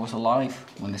 2018. I was alive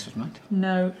when this was made.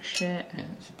 No shit. Yeah,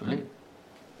 it's brilliant.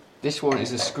 This one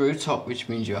is a screw top, which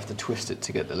means you have to twist it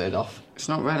to get the lid off. It's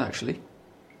not red, actually.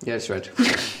 Yeah, it's red.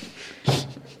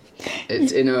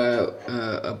 It's in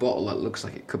a bottle that looks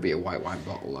like it could be a white wine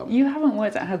bottle. Though. You haven't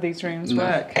worked out how these rooms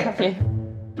work, have you?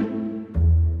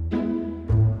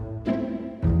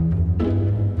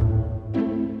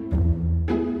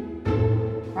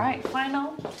 Right,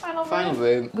 final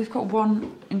room. We've got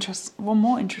one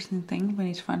more interesting thing we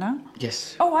need to find out.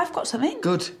 Yes. Oh, I've got something.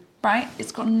 Good. Right,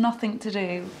 it's got nothing to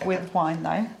do with wine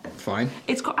though. Fine.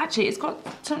 It's got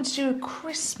something to do with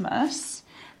Christmas,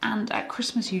 and at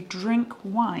Christmas you drink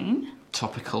wine.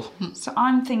 Topical. So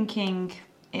I'm thinking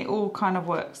it all kind of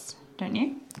works, don't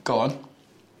you? Go on.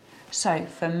 So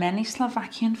for many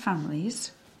Slovakian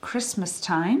families, Christmas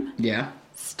time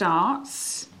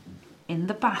starts in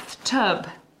the bathtub.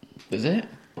 Is it?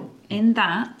 In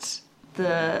that,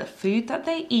 the food that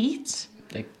they eat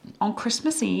on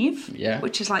Christmas Eve,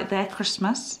 which is like their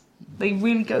Christmas, they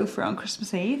really go for it on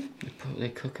Christmas Eve. They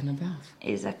cook in the bath.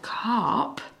 Is a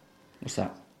carp. What's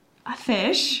that? A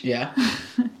fish. Yeah.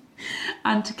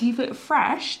 And to keep it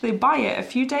fresh, they buy it a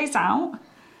few days out,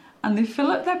 and they fill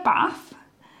up their bath,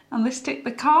 and they stick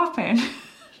the carp in,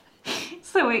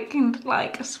 so it can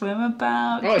like swim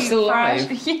about. Oh, it's still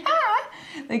alive. Yeah.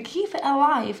 They keep it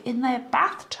alive in their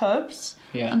bathtubs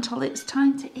until it's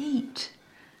time to eat.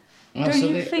 Oh, Don't so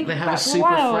you think they have that's a super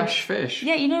wild? fresh fish?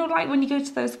 Yeah, you know, like when you go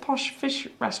to those posh fish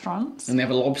restaurants. And they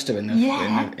have a lobster in the,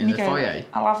 in the foyer.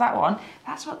 I'll have that one.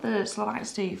 That's what the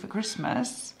Slovaks do for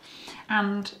Christmas.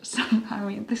 And some, I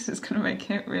mean, this is going to make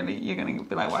it really, you're going to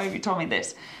be like, why have you told me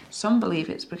this? Some believe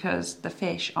it's because the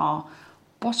fish are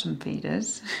bottom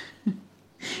feeders.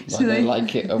 So they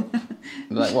like it up.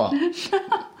 Like what?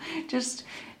 Just,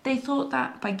 they thought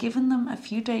that by giving them a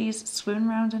few days swimming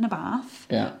around in a bath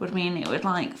would mean it would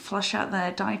like flush out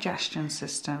their digestion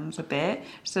systems a bit,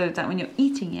 so that when you're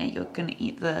eating it, you're going to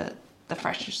eat the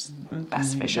freshest and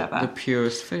best fish ever. The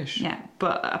purest fish. Yeah,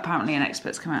 but apparently an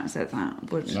expert's come out and said that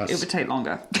it would take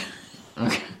longer.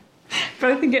 Okay.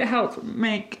 But I think it helped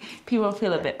make people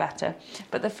feel a bit better.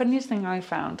 But the funniest thing I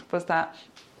found was that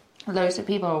loads of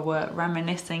people were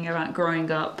reminiscing about growing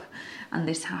up and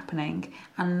this happening,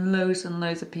 and loads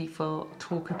of people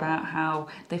talk about how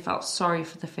they felt sorry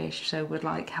for the fish, so would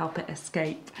like help it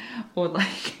escape or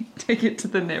like take it to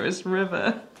the nearest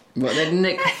river. But they'd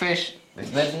nick the fish.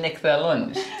 They'd nick their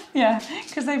lunch. Yeah,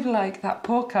 because they'd be like, that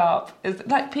poor carp is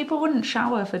like, people wouldn't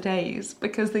shower for days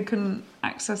because they couldn't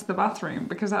access the bathroom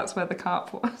because that's where the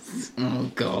carp was. Oh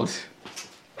God.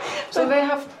 So they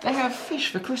have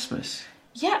fish for Christmas.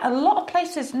 Yeah, a lot of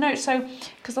places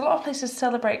because a lot of places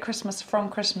celebrate Christmas from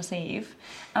Christmas Eve,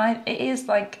 and it is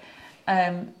like,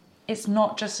 it's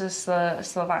not just a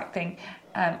Slovak thing.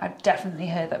 I've definitely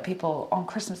heard that people on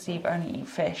Christmas Eve only eat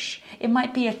fish. It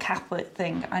might be a Catholic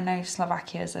thing. I know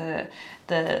Slovakia is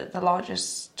the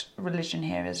largest religion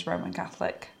here is Roman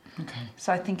Catholic. Okay.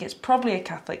 So I think it's probably a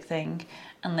Catholic thing,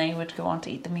 and they would go on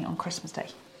to eat the meat on Christmas Day.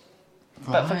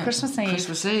 Right. But for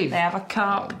Christmas Eve, they have a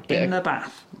carp in the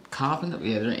bath. Carp in the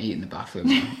they don't eat in the bathroom.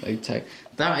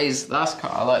 That's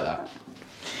carp. I like that.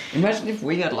 Imagine if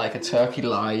we had like a turkey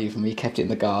live and we kept it in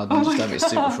the garden and just have it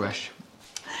super fresh.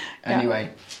 Anyway,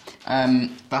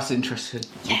 that's interesting.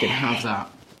 You can have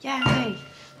that. Yay!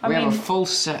 We have a full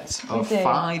set of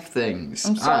 5 things.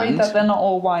 I'm sorry that they're not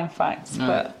all wine facts,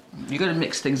 but you got to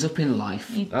mix things up in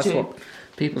life. That's what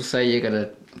people say. You got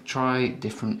to try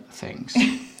different things.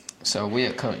 So we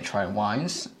are currently trying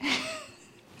wines.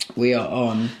 We are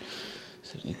on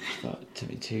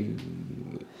 72,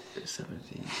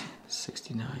 70,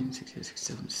 69, 68,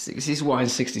 67. This is wine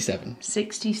 67.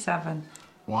 67.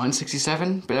 Wine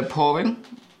 67. Bit of pouring.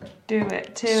 Do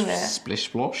it.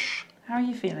 Splish splosh. How are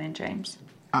you feeling, James?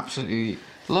 Absolutely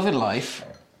loving life.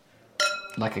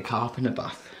 Like a carp in a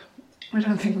bath. I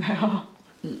don't think they are.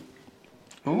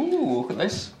 Ooh, look at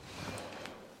this.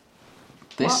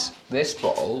 This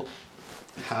bottle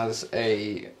has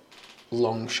a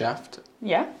long shaft.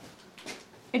 Yeah.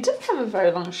 It does have a very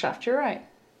long shaft, you're right.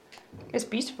 It's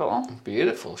beautiful.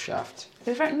 Beautiful shaft.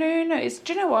 In fact, no.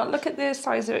 Do you know what? Look at the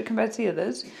size of it compared to the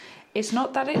others. It's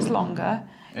not that it's longer.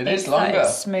 It's longer. That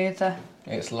it's smoother.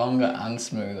 It's longer and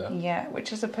smoother. Yeah,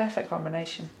 which is a perfect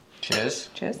combination. Cheers.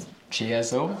 Cheers.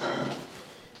 Cheers, all.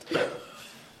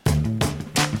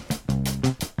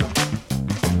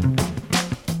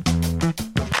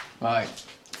 Right,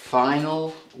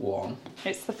 final one.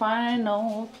 It's the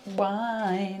final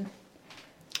wine.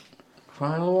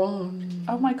 Final one.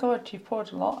 Oh my God, you've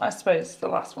poured a lot. I suppose it's the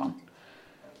last one.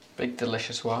 Big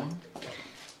delicious wine.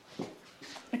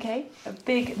 Okay, a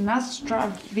big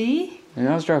Nazdraví.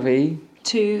 Nazdraví.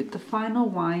 To the final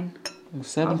wine.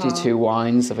 72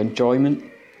 wines of enjoyment.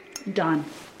 Done.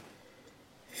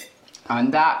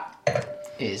 And that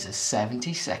is a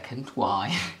 70-second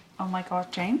wine. Oh my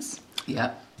God, James.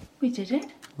 Yeah. We did it.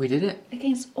 We did it.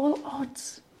 Against all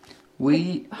odds.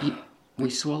 We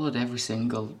swallowed every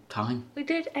single time. We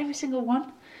did every single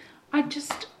one.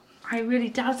 I really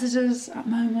doubted us at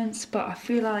moments, but I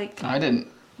feel like I didn't.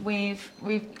 we've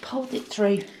pulled it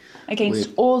through against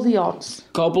all the odds.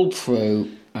 Gobbled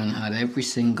through and had every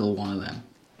single one of them.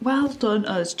 Well done,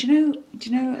 us. Do you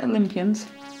know Olympians?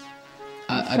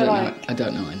 I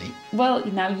don't know any. Well,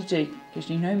 now you do, because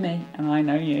you know me and I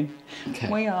know you.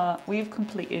 Okay. We've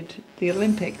completed the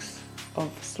Olympics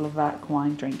of Slovak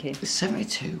wine drinking.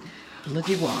 72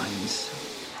 bloody wines.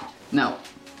 Now,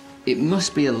 it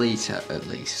must be a litre at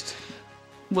least.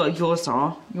 Well, yours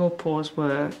are. Your pours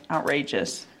were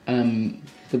outrageous.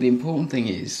 But the important thing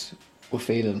is, we're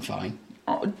feeling fine.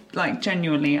 Oh, like,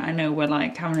 genuinely, I know we're,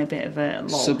 like, having a bit of a lull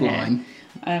Sublime.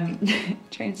 here.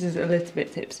 James is a little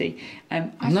bit tipsy.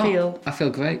 I feel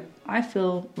great. I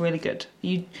feel really good.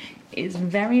 It's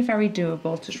very, very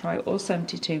doable to try all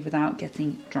 72 without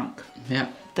getting drunk. Yeah.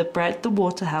 The bread, the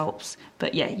water helps,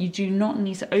 but yeah, you do not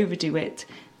need to overdo it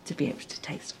to be able to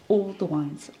taste all the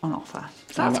wines on offer.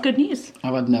 So that's good news.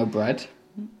 I've had no bread.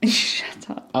 Shut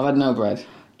up. I've had no bread.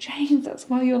 James, that's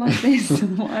why you're like this.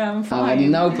 I'm fine. I've had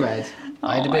no bread.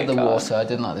 I had a bit of the God. water. I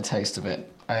didn't like the taste of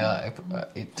it.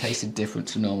 It tasted different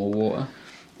to normal water.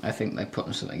 I think they're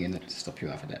putting something in it to stop you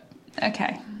having it.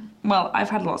 Okay. Well, I've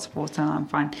had lots of water and I'm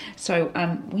fine. So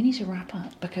we need to wrap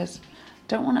up because I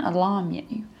don't want to alarm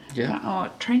you. Yeah. But our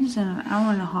train's in an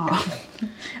hour and a half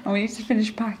and we need to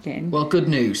finish packing. Well, good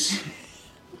news.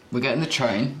 We're getting the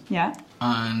train. Yeah.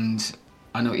 And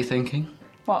I know what you're thinking.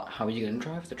 What? How are you going to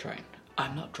drive the train?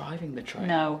 I'm not driving the train.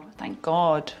 No, thank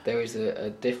God. There is a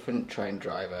different train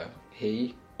driver.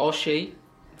 He or she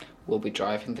will be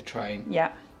driving the train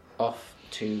Yeah. off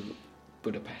to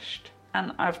Budapest.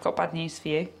 And I've got bad news for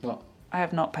you. What? I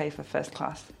have not paid for first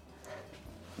class.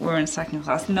 We're in second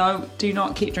class. No, do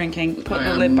not keep drinking. Put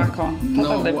the lid back on. Put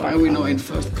the lid why back are we on. not in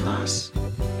first class?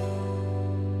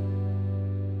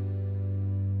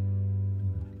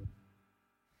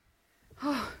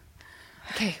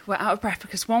 Okay, we're out of breath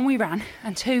because one, we ran,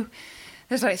 and two,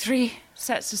 there's like 3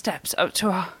 sets of steps up to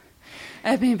our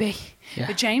Airbnb. Yeah.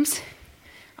 But James,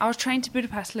 our train to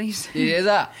Budapest leaves You hear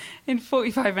that? in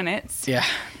 45 minutes. Yeah.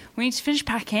 We need to finish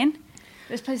packing.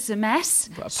 This place is a mess.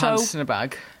 Got So pants in a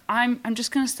bag. I'm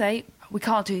just going to say we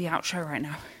can't do the outro right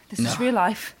now. This is real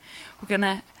life. We're going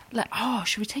to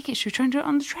should we take it? Should we try and do it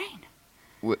on the train?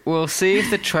 We'll see if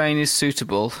the train is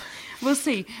suitable. We'll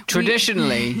see.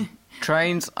 Traditionally,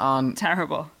 trains aren't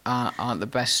Terrible. the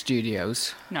best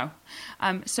studios. No.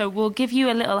 So we'll give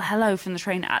you a little hello from the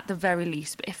train at the very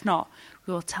least. But if not,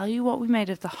 we will tell you what we made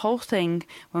of the whole thing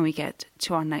when we get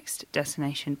to our next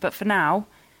destination. But for now,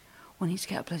 we need to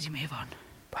get a bloody move on.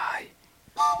 Bye.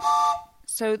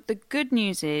 So the good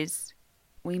news is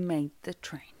we made the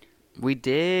train. We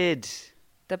did.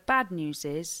 The bad news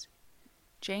is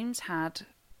James had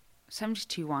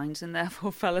 72 wines and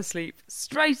therefore fell asleep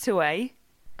straight away.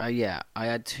 Yeah, I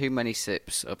had too many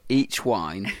sips of each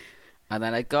wine, and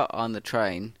then I got on the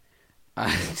train,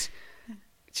 and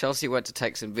Chelsea went to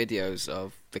take some videos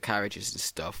of the carriages and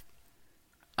stuff,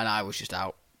 and I was just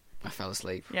out. I fell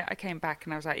asleep. Yeah, I came back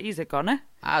and I was like, he's a goner.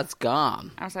 It's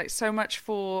gone. I was like, so much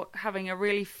for having a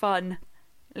really fun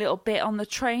little bit on the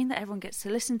train that everyone gets to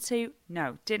listen to.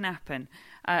 No, didn't happen.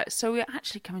 So we're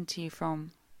actually coming to you from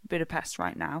Budapest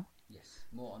right now. Yes,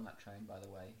 more on that train, by the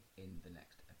way, in the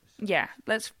next episode. Yeah,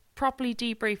 let's properly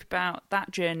debrief about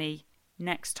that journey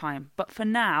next time. But for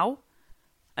now,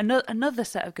 another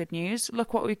set of good news.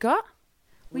 Look what we got.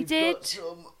 We've got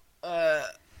some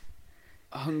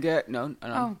No.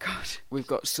 Oh, God. We've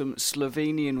got some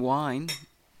Slovenian wine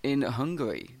in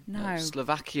Hungary. No.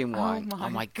 Slovakian wine. Oh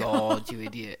my God, you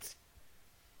idiot.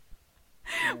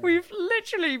 We've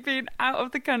literally been out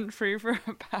of the country for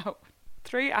about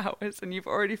 3 hours and you've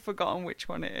already forgotten which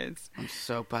one it is. I'm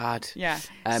so bad. Yeah.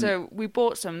 So we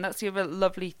bought some. That's the other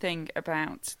lovely thing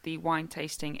about the wine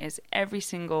tasting is every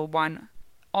single one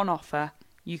on offer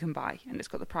you can buy. And it's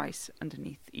got the price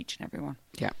underneath each and every one.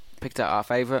 Yeah. Picked out our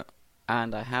favourite.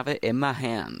 And I have it in my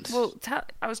hand. Well,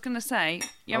 I was going to say,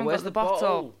 you haven't where's got the the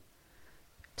bottle.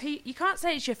 You can't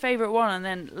say it's your favourite one and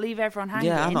then leave everyone hanging.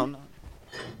 Yeah, I know.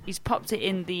 He's popped it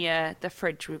in the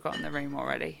fridge we've got in the room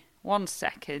already. 1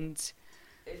 second.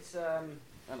 It's,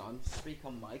 hang on, speak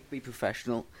on mic, be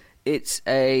professional. It's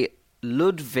a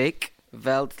Ludwig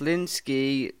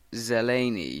Veltlinski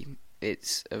Zeleny.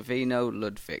 It's a Vino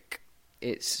Ludwig.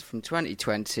 It's from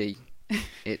 2020.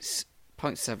 It's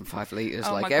 0.75 litres,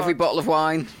 Oh like my every God. bottle of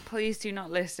wine. Please do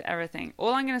not list everything.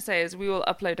 All I'm going to say is we will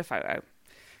upload a photo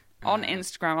on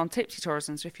Instagram, on Tipsy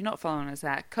Tourism. So if you're not following us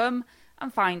there, come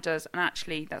and find us. And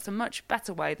actually, that's a much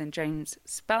better way than James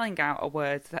spelling out a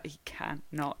word that he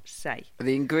cannot say.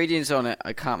 The ingredients on it,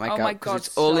 I can't make Oh my out because God,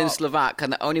 it's all in stop. Slovak,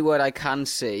 and the only word I can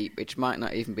see, which might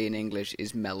not even be in English,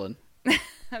 is melon.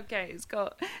 Okay, it's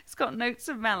got notes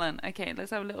of melon. Okay,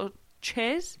 let's have a little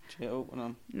cheers. Oh, hold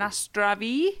on.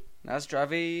 Nastravi.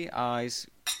 Nazdravi, eyes.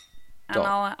 And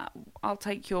Dot. I'll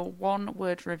take your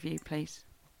one-word review, please.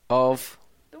 Of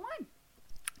The wine.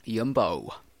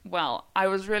 Jumbo. Well, I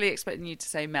was really expecting you to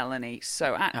say Melanie,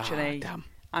 so actually, damn.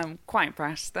 I'm quite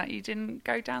impressed that you didn't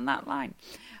go down that line.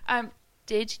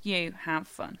 Did you have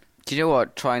fun? Do you know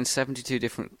what? Trying 72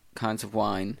 different kinds of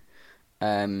wine,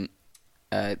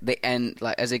 the end,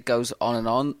 like as it goes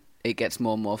on, it gets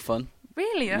more and more fun.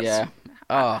 Really? Yeah.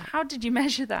 How did you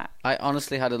measure that? I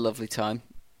honestly had a lovely time.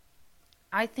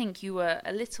 I think you were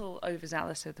a little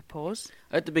overzealous with the pause.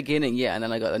 At the beginning, yeah, and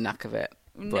then I got the knack of it.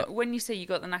 No, But when you say you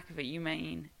got the knack of it, you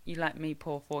mean you let me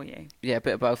pour for you. yeah, a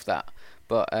bit of both that.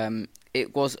 But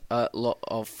it was a lot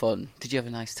of fun. Did you have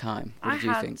a nice time? What did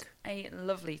you think? I had a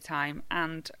lovely time,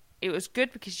 and it was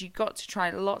good because you got to try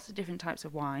lots of different types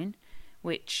of wine,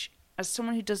 which, as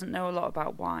someone who doesn't know a lot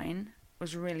about wine,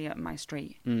 was really up my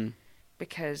street.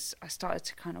 Because I started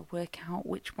to kind of work out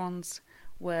which ones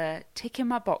were ticking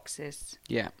my boxes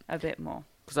a bit more.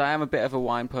 Because I am a bit of a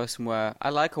wine person where I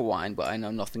like a wine, but I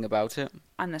know nothing about it.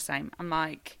 I'm the same. I'm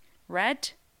like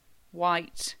red,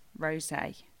 white,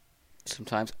 rosé.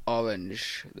 Sometimes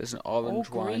orange. There's an orange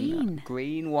green. wine.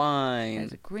 Green wine.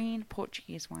 There's a green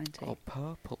Portuguese wine too. Or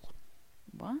purple.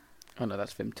 What? Oh no,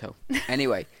 that's Vimto.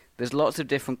 Anyway, there's lots of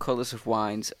different colours of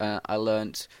wines. I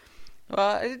learnt...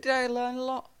 did I learn a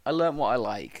lot? I learnt what I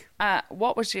like.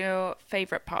 What was your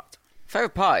favourite part?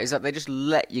 Favourite part is that they just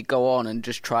let you go on and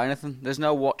just try anything. There's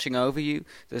no watching over you.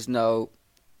 There's no,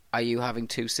 are you having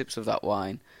 2 sips of that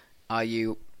wine? Are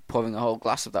you pouring a whole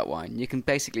glass of that wine? You can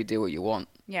basically do what you want.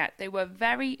 Yeah, they were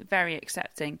very, very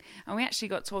accepting. And we actually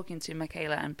got talking to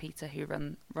Michaela and Peter, who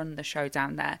run the show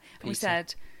down there. And we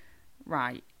said,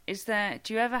 right,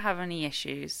 do you ever have any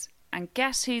issues? And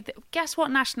guess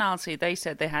what nationality they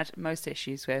said they had most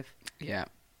issues with? Yeah.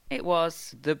 It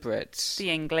was the Brits. The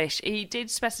English. He did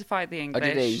specify the English,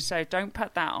 did he? So don't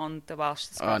put that on the Welsh,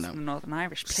 the Scots, and the Northern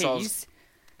Irish, please.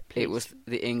 It was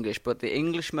the English, but the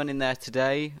Englishman in there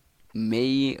today,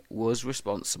 me, was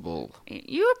responsible.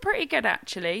 You were pretty good,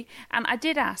 actually. And I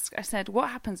did ask, I said,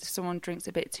 what happens if someone drinks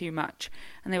a bit too much?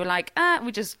 And they were like,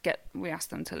 we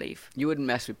asked them to leave. You wouldn't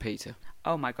mess with Peter.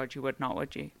 Oh my God, you would not,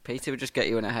 would you? Peter would just get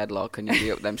you in a headlock and you'd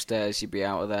be up them stairs, you'd be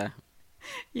out of there.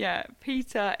 Yeah,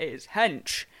 Peter is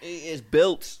hench. He is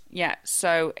built. Yeah,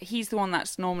 so he's the one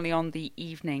that's normally on the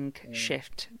evening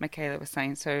shift, Michaela was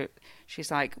saying. So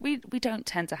she's like, we don't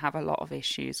tend to have a lot of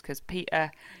issues because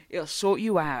Peter, he'll sort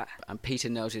you out. And Peter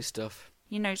knows his stuff.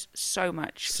 He knows so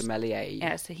much. Sommelier.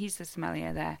 Yeah, so he's the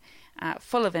sommelier there,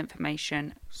 full of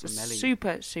information. Sommelier.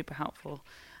 Super, super helpful.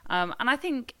 And I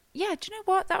think, yeah, do you know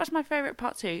what? That was my favourite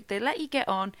part too. They let you get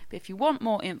on, but if you want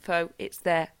more info, it's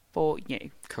there for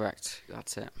you. Correct.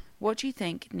 That's it. What do you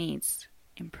think needs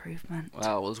improvement?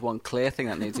 Well, there's one clear thing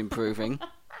that needs improving.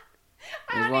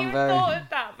 I hadn't even thought of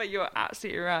that, but you're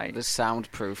absolutely right. The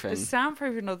soundproofing. The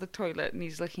soundproofing of the toilet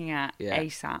needs looking at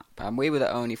ASAP. And we were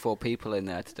the only 4 people in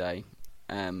there today.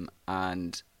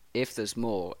 And if there's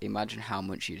more, imagine how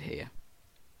much you'd hear.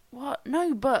 What?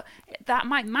 No, but that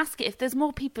might mask it. If there's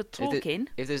more people talking...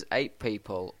 If there's 8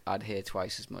 people, I'd hear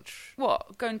twice as much.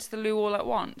 What? Going to the loo all at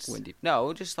once? Windy.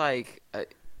 No, just like...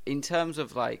 in terms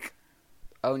of like...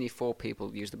 Only 4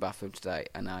 people used the bathroom today,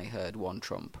 and I heard 1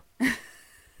 trump.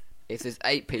 If there's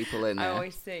 8 people in there... Oh, I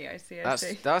see.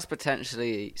 That's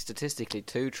potentially, statistically,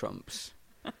 2 trumps.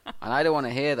 And I don't want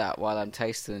to hear that while I'm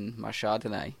tasting my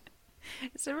Chardonnay.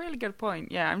 It's a really good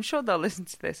point. Yeah, I'm sure they'll listen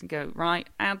to this and go, right,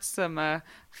 add some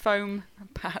foam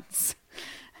pads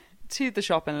to the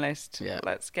shopping list. Yeah.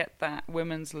 Let's get that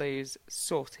women's loos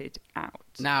sorted out.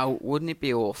 Now, wouldn't it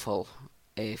be awful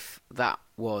if that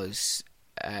was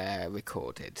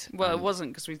recorded? Well, it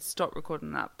wasn't because we'd stopped recording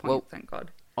at that point, thank God.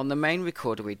 On the main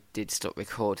recorder, we did stop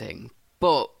recording.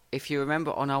 But if you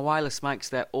remember, on our wireless mics,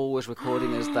 they're always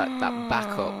recording as that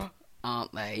backup,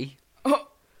 aren't they?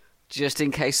 Just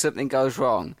in case something goes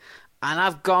wrong. And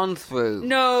I've gone through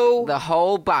the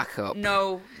whole backup.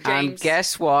 No, James. And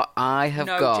guess what I have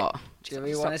got? Do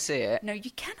we want to see it? No,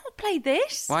 you cannot play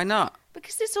this. Why not?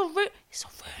 Because this will ruin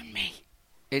me.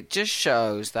 It just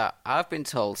shows that I've been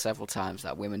told several times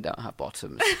that women don't have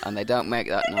bottoms and they don't make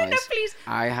that noise. No, please.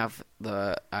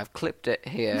 I've clipped it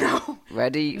here,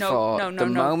 ready for the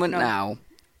moment now.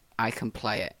 I can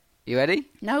play it. You ready?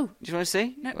 No. Do you want to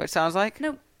see what it sounds like?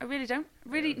 No, I really don't.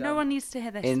 Really, no one needs to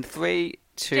hear this. In 3,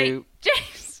 2...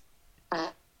 James!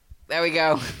 There we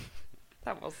go.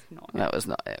 That was not it. That was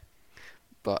not it.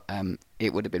 But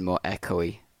it would have been more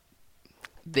echoey.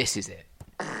 This is it.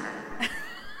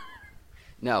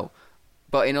 No.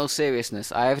 But in all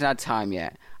seriousness, I haven't had time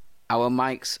yet. Our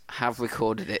mics have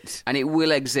recorded it. And it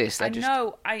will exist. I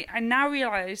know. I now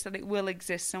realise that it will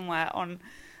exist somewhere on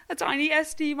a tiny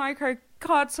SD micro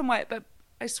card somewhere. But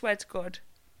I swear to God,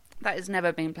 that has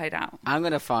never been played out. I'm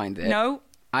going to find it. No.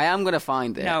 I am going to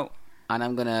find it. No. And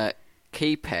I'm going to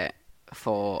keep it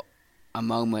for a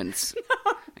moment.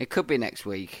 No. It could be next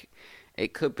week.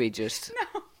 It could be just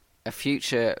a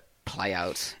future play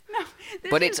out. No.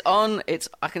 But it's on.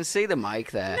 I can see the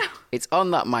mic there. No. It's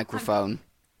on that microphone.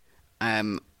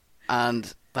 And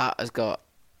that has got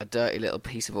a dirty little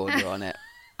piece of audio on it.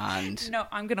 And no,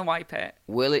 I'm going to wipe it.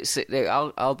 will it sit there?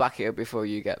 I'll back it up before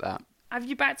you get that. Have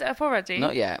you backed it up already?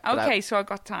 Not yet. Okay, so I've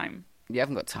got time. You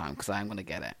haven't got time because I am going to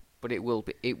get it. But it will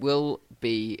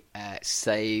be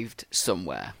saved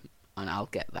somewhere, and I'll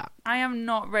get that. I am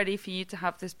not ready for you to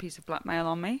have this piece of blackmail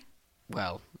on me.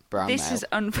 Well, brown This mail. is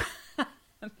unfair.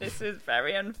 This is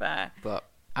very unfair. But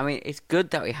I mean, it's good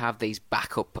that we have these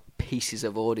backup pieces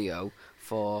of audio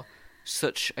for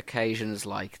such occasions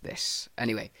like this.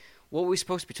 Anyway, what were we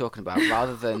supposed to be talking about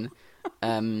rather than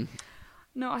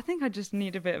No, I think I just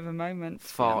need a bit of a moment.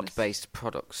 fart-based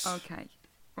products? Okay,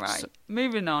 right. So-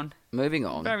 Moving on. Moving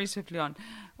on. Very swiftly on.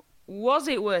 Was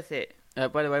it worth it?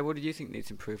 By the way, what do you think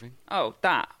needs improving? Oh,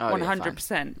 that. Oh, yeah,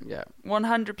 100%. Yeah.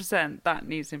 100% that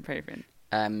needs improving.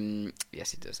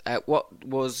 Yes, it does. What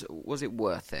was it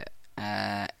worth it?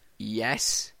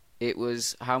 Yes, it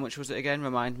was. How much was it again?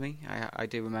 Remind me. I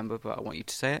do remember, but I want you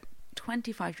to say it.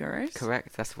 €25.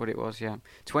 Correct. That's what it was. Yeah,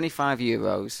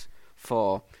 €25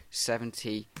 for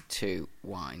 72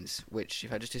 wines. Which,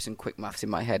 if I just do some quick maths in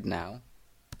my head now,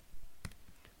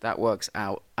 that works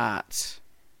out at.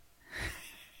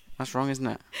 That's wrong, isn't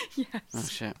it? Yes. Oh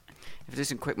shit! If I do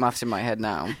some quick maths in my head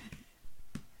now,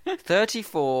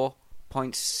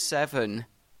 34.7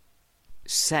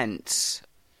 cents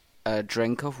a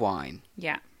drink of wine.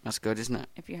 Yeah. That's good, isn't it?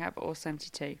 If you have all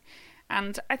 72.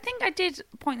 And I think I did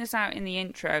point this out in the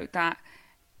intro that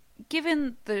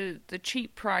given the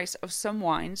cheap price of some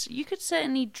wines, you could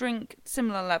certainly drink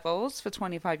similar levels for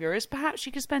 €25. Perhaps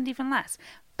you could spend even less.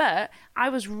 But I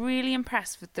was really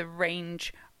impressed with the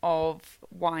range of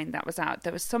wine that was out.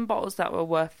 There were some bottles that were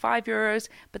worth €5,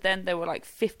 but then there were like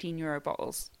 €15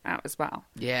 bottles out as well.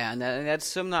 Yeah, and they had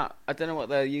some that, I don't know what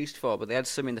they're used for, but they had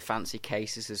some in the fancy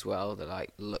cases as well. They're like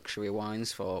luxury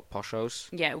wines for poshos.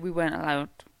 Yeah, we weren't allowed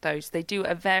those. They do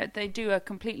a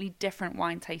completely different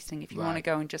wine tasting if you want to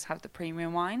go and just have the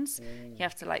premium wines. You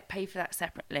have to like pay for that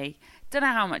separately. Don't know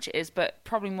how much it is, but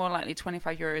probably more likely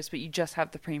 €25, but you just have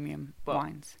the premium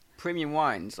wines. Premium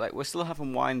wines, like we're still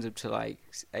having wines up to like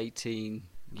 €18.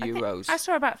 I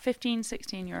saw about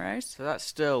 €15-16. So that's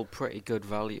still pretty good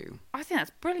value. I think that's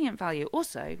brilliant value.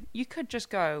 Also, you could just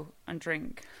go and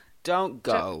drink. Don't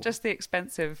go. Just the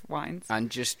expensive wines. And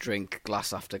just drink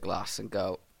glass after glass and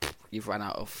go, you've run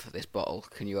out of this bottle.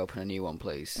 Can you open a new one,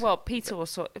 please? Well,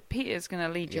 Peter's going to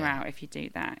lead you out if you do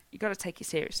that. You've got to take it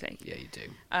seriously. Yeah, you do.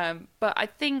 But I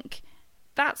think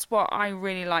that's what I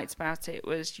really liked about it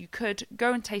was you could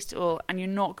go and taste it all and you're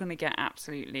not going to get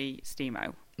absolutely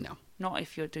steamo. No. Not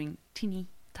if you're doing teeny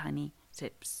tiny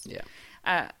sips. Yeah.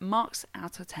 Marks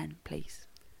out of 10, please.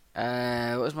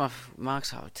 What was my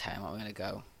marks out of 10? What am I going to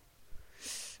go?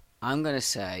 I'm going to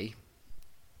say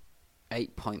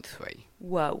 8.3.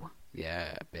 Whoa.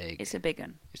 Yeah, big. It's a big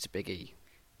one. It's a biggie.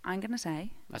 I'm going to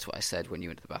say... That's what I said when you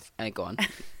went to the bath. Go on.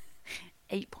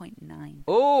 8.9.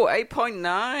 Oh,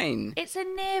 8.9. It's a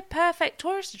near perfect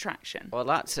tourist attraction. Well,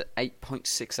 that's at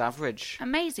 8.6 average.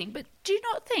 Amazing. But do you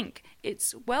not think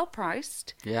it's well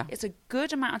priced? Yeah. It's a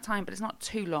good amount of time, but it's not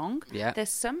too long. Yeah. There's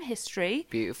some history.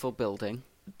 Beautiful building.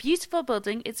 Beautiful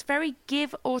building. It's very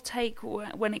give or take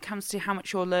when it comes to how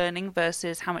much you're learning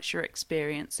versus how much you're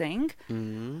experiencing.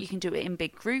 Mm-hmm. You can do it in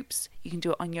big groups. You can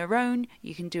do it on your own.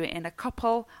 You can do it in a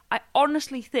couple. I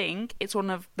honestly think it's one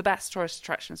of the best tourist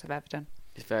attractions I've ever done.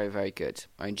 It's very, very good.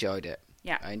 I enjoyed it.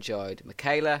 Yeah. I enjoyed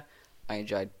Michaela. I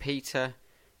enjoyed Peter.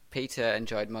 Peter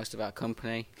enjoyed most of our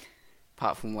company.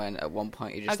 Apart from when at one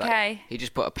point he just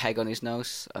put a peg on his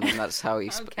nose, and then that's how he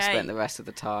spent the rest of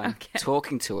the time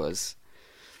talking to us.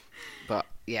 But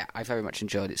yeah, I very much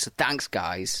enjoyed it. So thanks,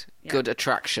 guys. Yeah. Good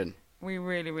attraction. We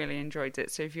really, really enjoyed it.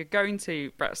 So if you're going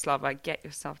to Bratislava, get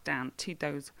yourself down to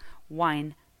those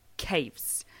wine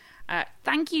caves.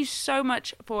 Thank you so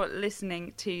much for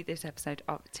listening to this episode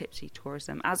of Tipsy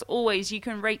Tourism. As always, you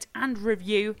can rate and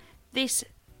review this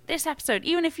episode,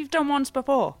 even if you've done once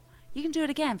before. you can do it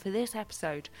again for this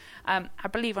episode. I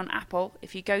believe on Apple,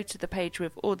 if you go to the page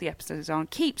with all the episodes on,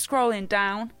 keep scrolling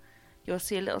down, you'll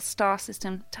see a little star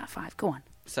system. Top 5, go on.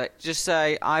 So just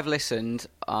say, I've listened,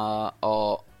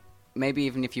 or maybe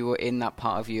even if you were in that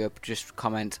part of Europe, just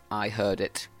comment, I heard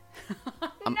it.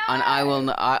 And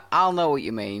I'll know what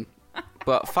you mean.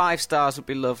 But 5 stars would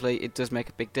be lovely. It does make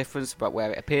a big difference about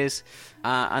where it appears.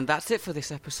 And that's it for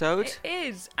this episode. It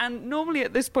is. And normally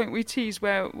at this point we tease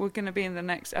where we're going to be in the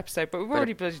next episode. But we've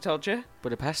already bloody told you.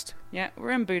 Budapest. Yeah, we're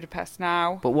in Budapest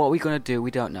now. But what we're going to do, we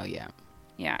don't know yet.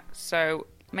 Yeah, so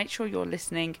make sure you're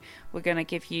listening. We're going to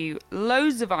give you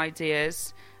loads of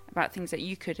ideas about things that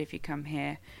you could if you come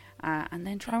here. And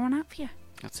then try one out for you.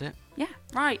 That's it. Yeah,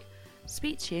 right.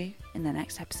 Speak to you in the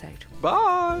next episode.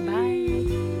 Bye.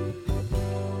 Bye.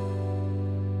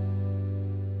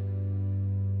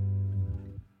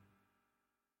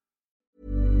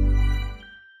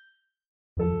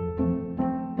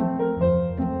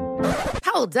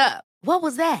 Hold up. What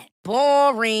was that?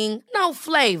 Boring. No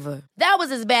flavor. That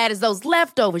was as bad as those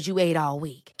leftovers you ate all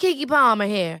week. Keke Palmer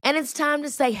here, and it's time to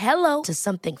say hello to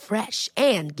something fresh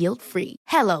and guilt-free.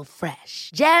 Hello Fresh.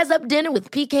 Jazz up dinner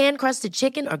with pecan-crusted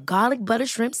chicken or garlic butter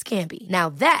shrimp scampi. Now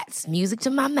that's music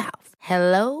to my mouth.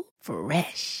 Hello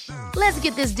Fresh. Let's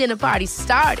get this dinner party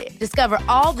started. Discover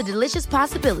all the delicious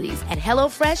possibilities at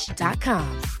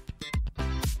hellofresh.com.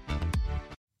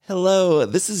 Hello,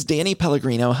 this is Danny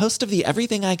Pellegrino, host of the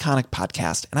Everything Iconic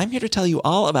podcast, and I'm here to tell you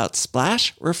all about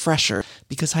Splash Refresher,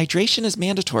 because hydration is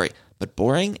mandatory, but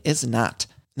boring is not.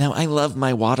 Now, I love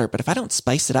my water, but if I don't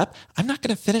spice it up, I'm not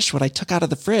going to finish what I took out of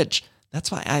the fridge. That's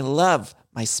why I love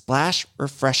my Splash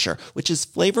Refresher, which is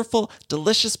flavorful,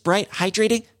 delicious, bright,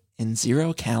 hydrating, and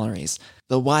 0 calories.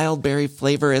 The wild berry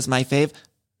flavor is my fave.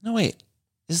 No, wait,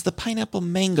 is the pineapple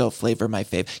mango flavor my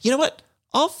fave? You know what?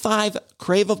 All 5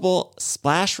 craveable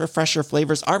Splash Refresher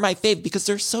flavors are my fave because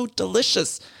they're so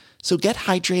delicious. So get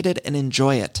hydrated and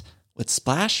enjoy it with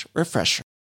Splash Refresher.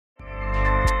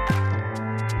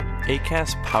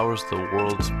 Acast powers the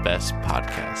world's best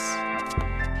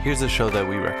podcasts. Here's a show that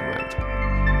we recommend.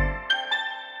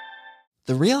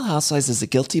 The Real Housewives is a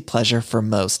guilty pleasure for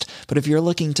most, but if you're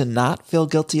looking to not feel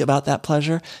guilty about that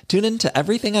pleasure, tune in to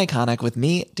Everything Iconic with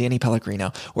me, Danny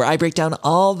Pellegrino, where I break down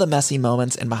all the messy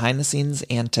moments and behind-the-scenes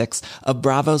antics of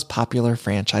Bravo's popular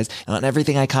franchise. And on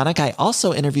Everything Iconic, I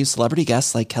also interview celebrity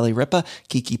guests like Kelly Ripa,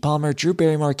 Keke Palmer, Drew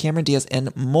Barrymore, Cameron Diaz,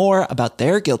 and more about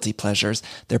their guilty pleasures,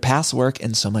 their past work,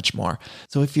 and so much more.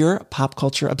 So if you're pop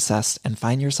culture obsessed and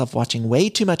find yourself watching way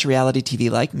too much reality TV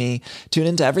like me, tune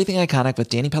in to Everything Iconic with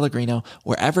Danny Pellegrino,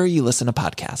 wherever you listen to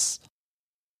podcasts.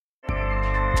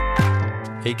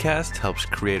 Acast helps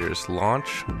creators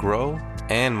launch, grow,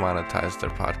 and monetize their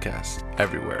podcasts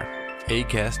everywhere.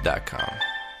 Acast.com.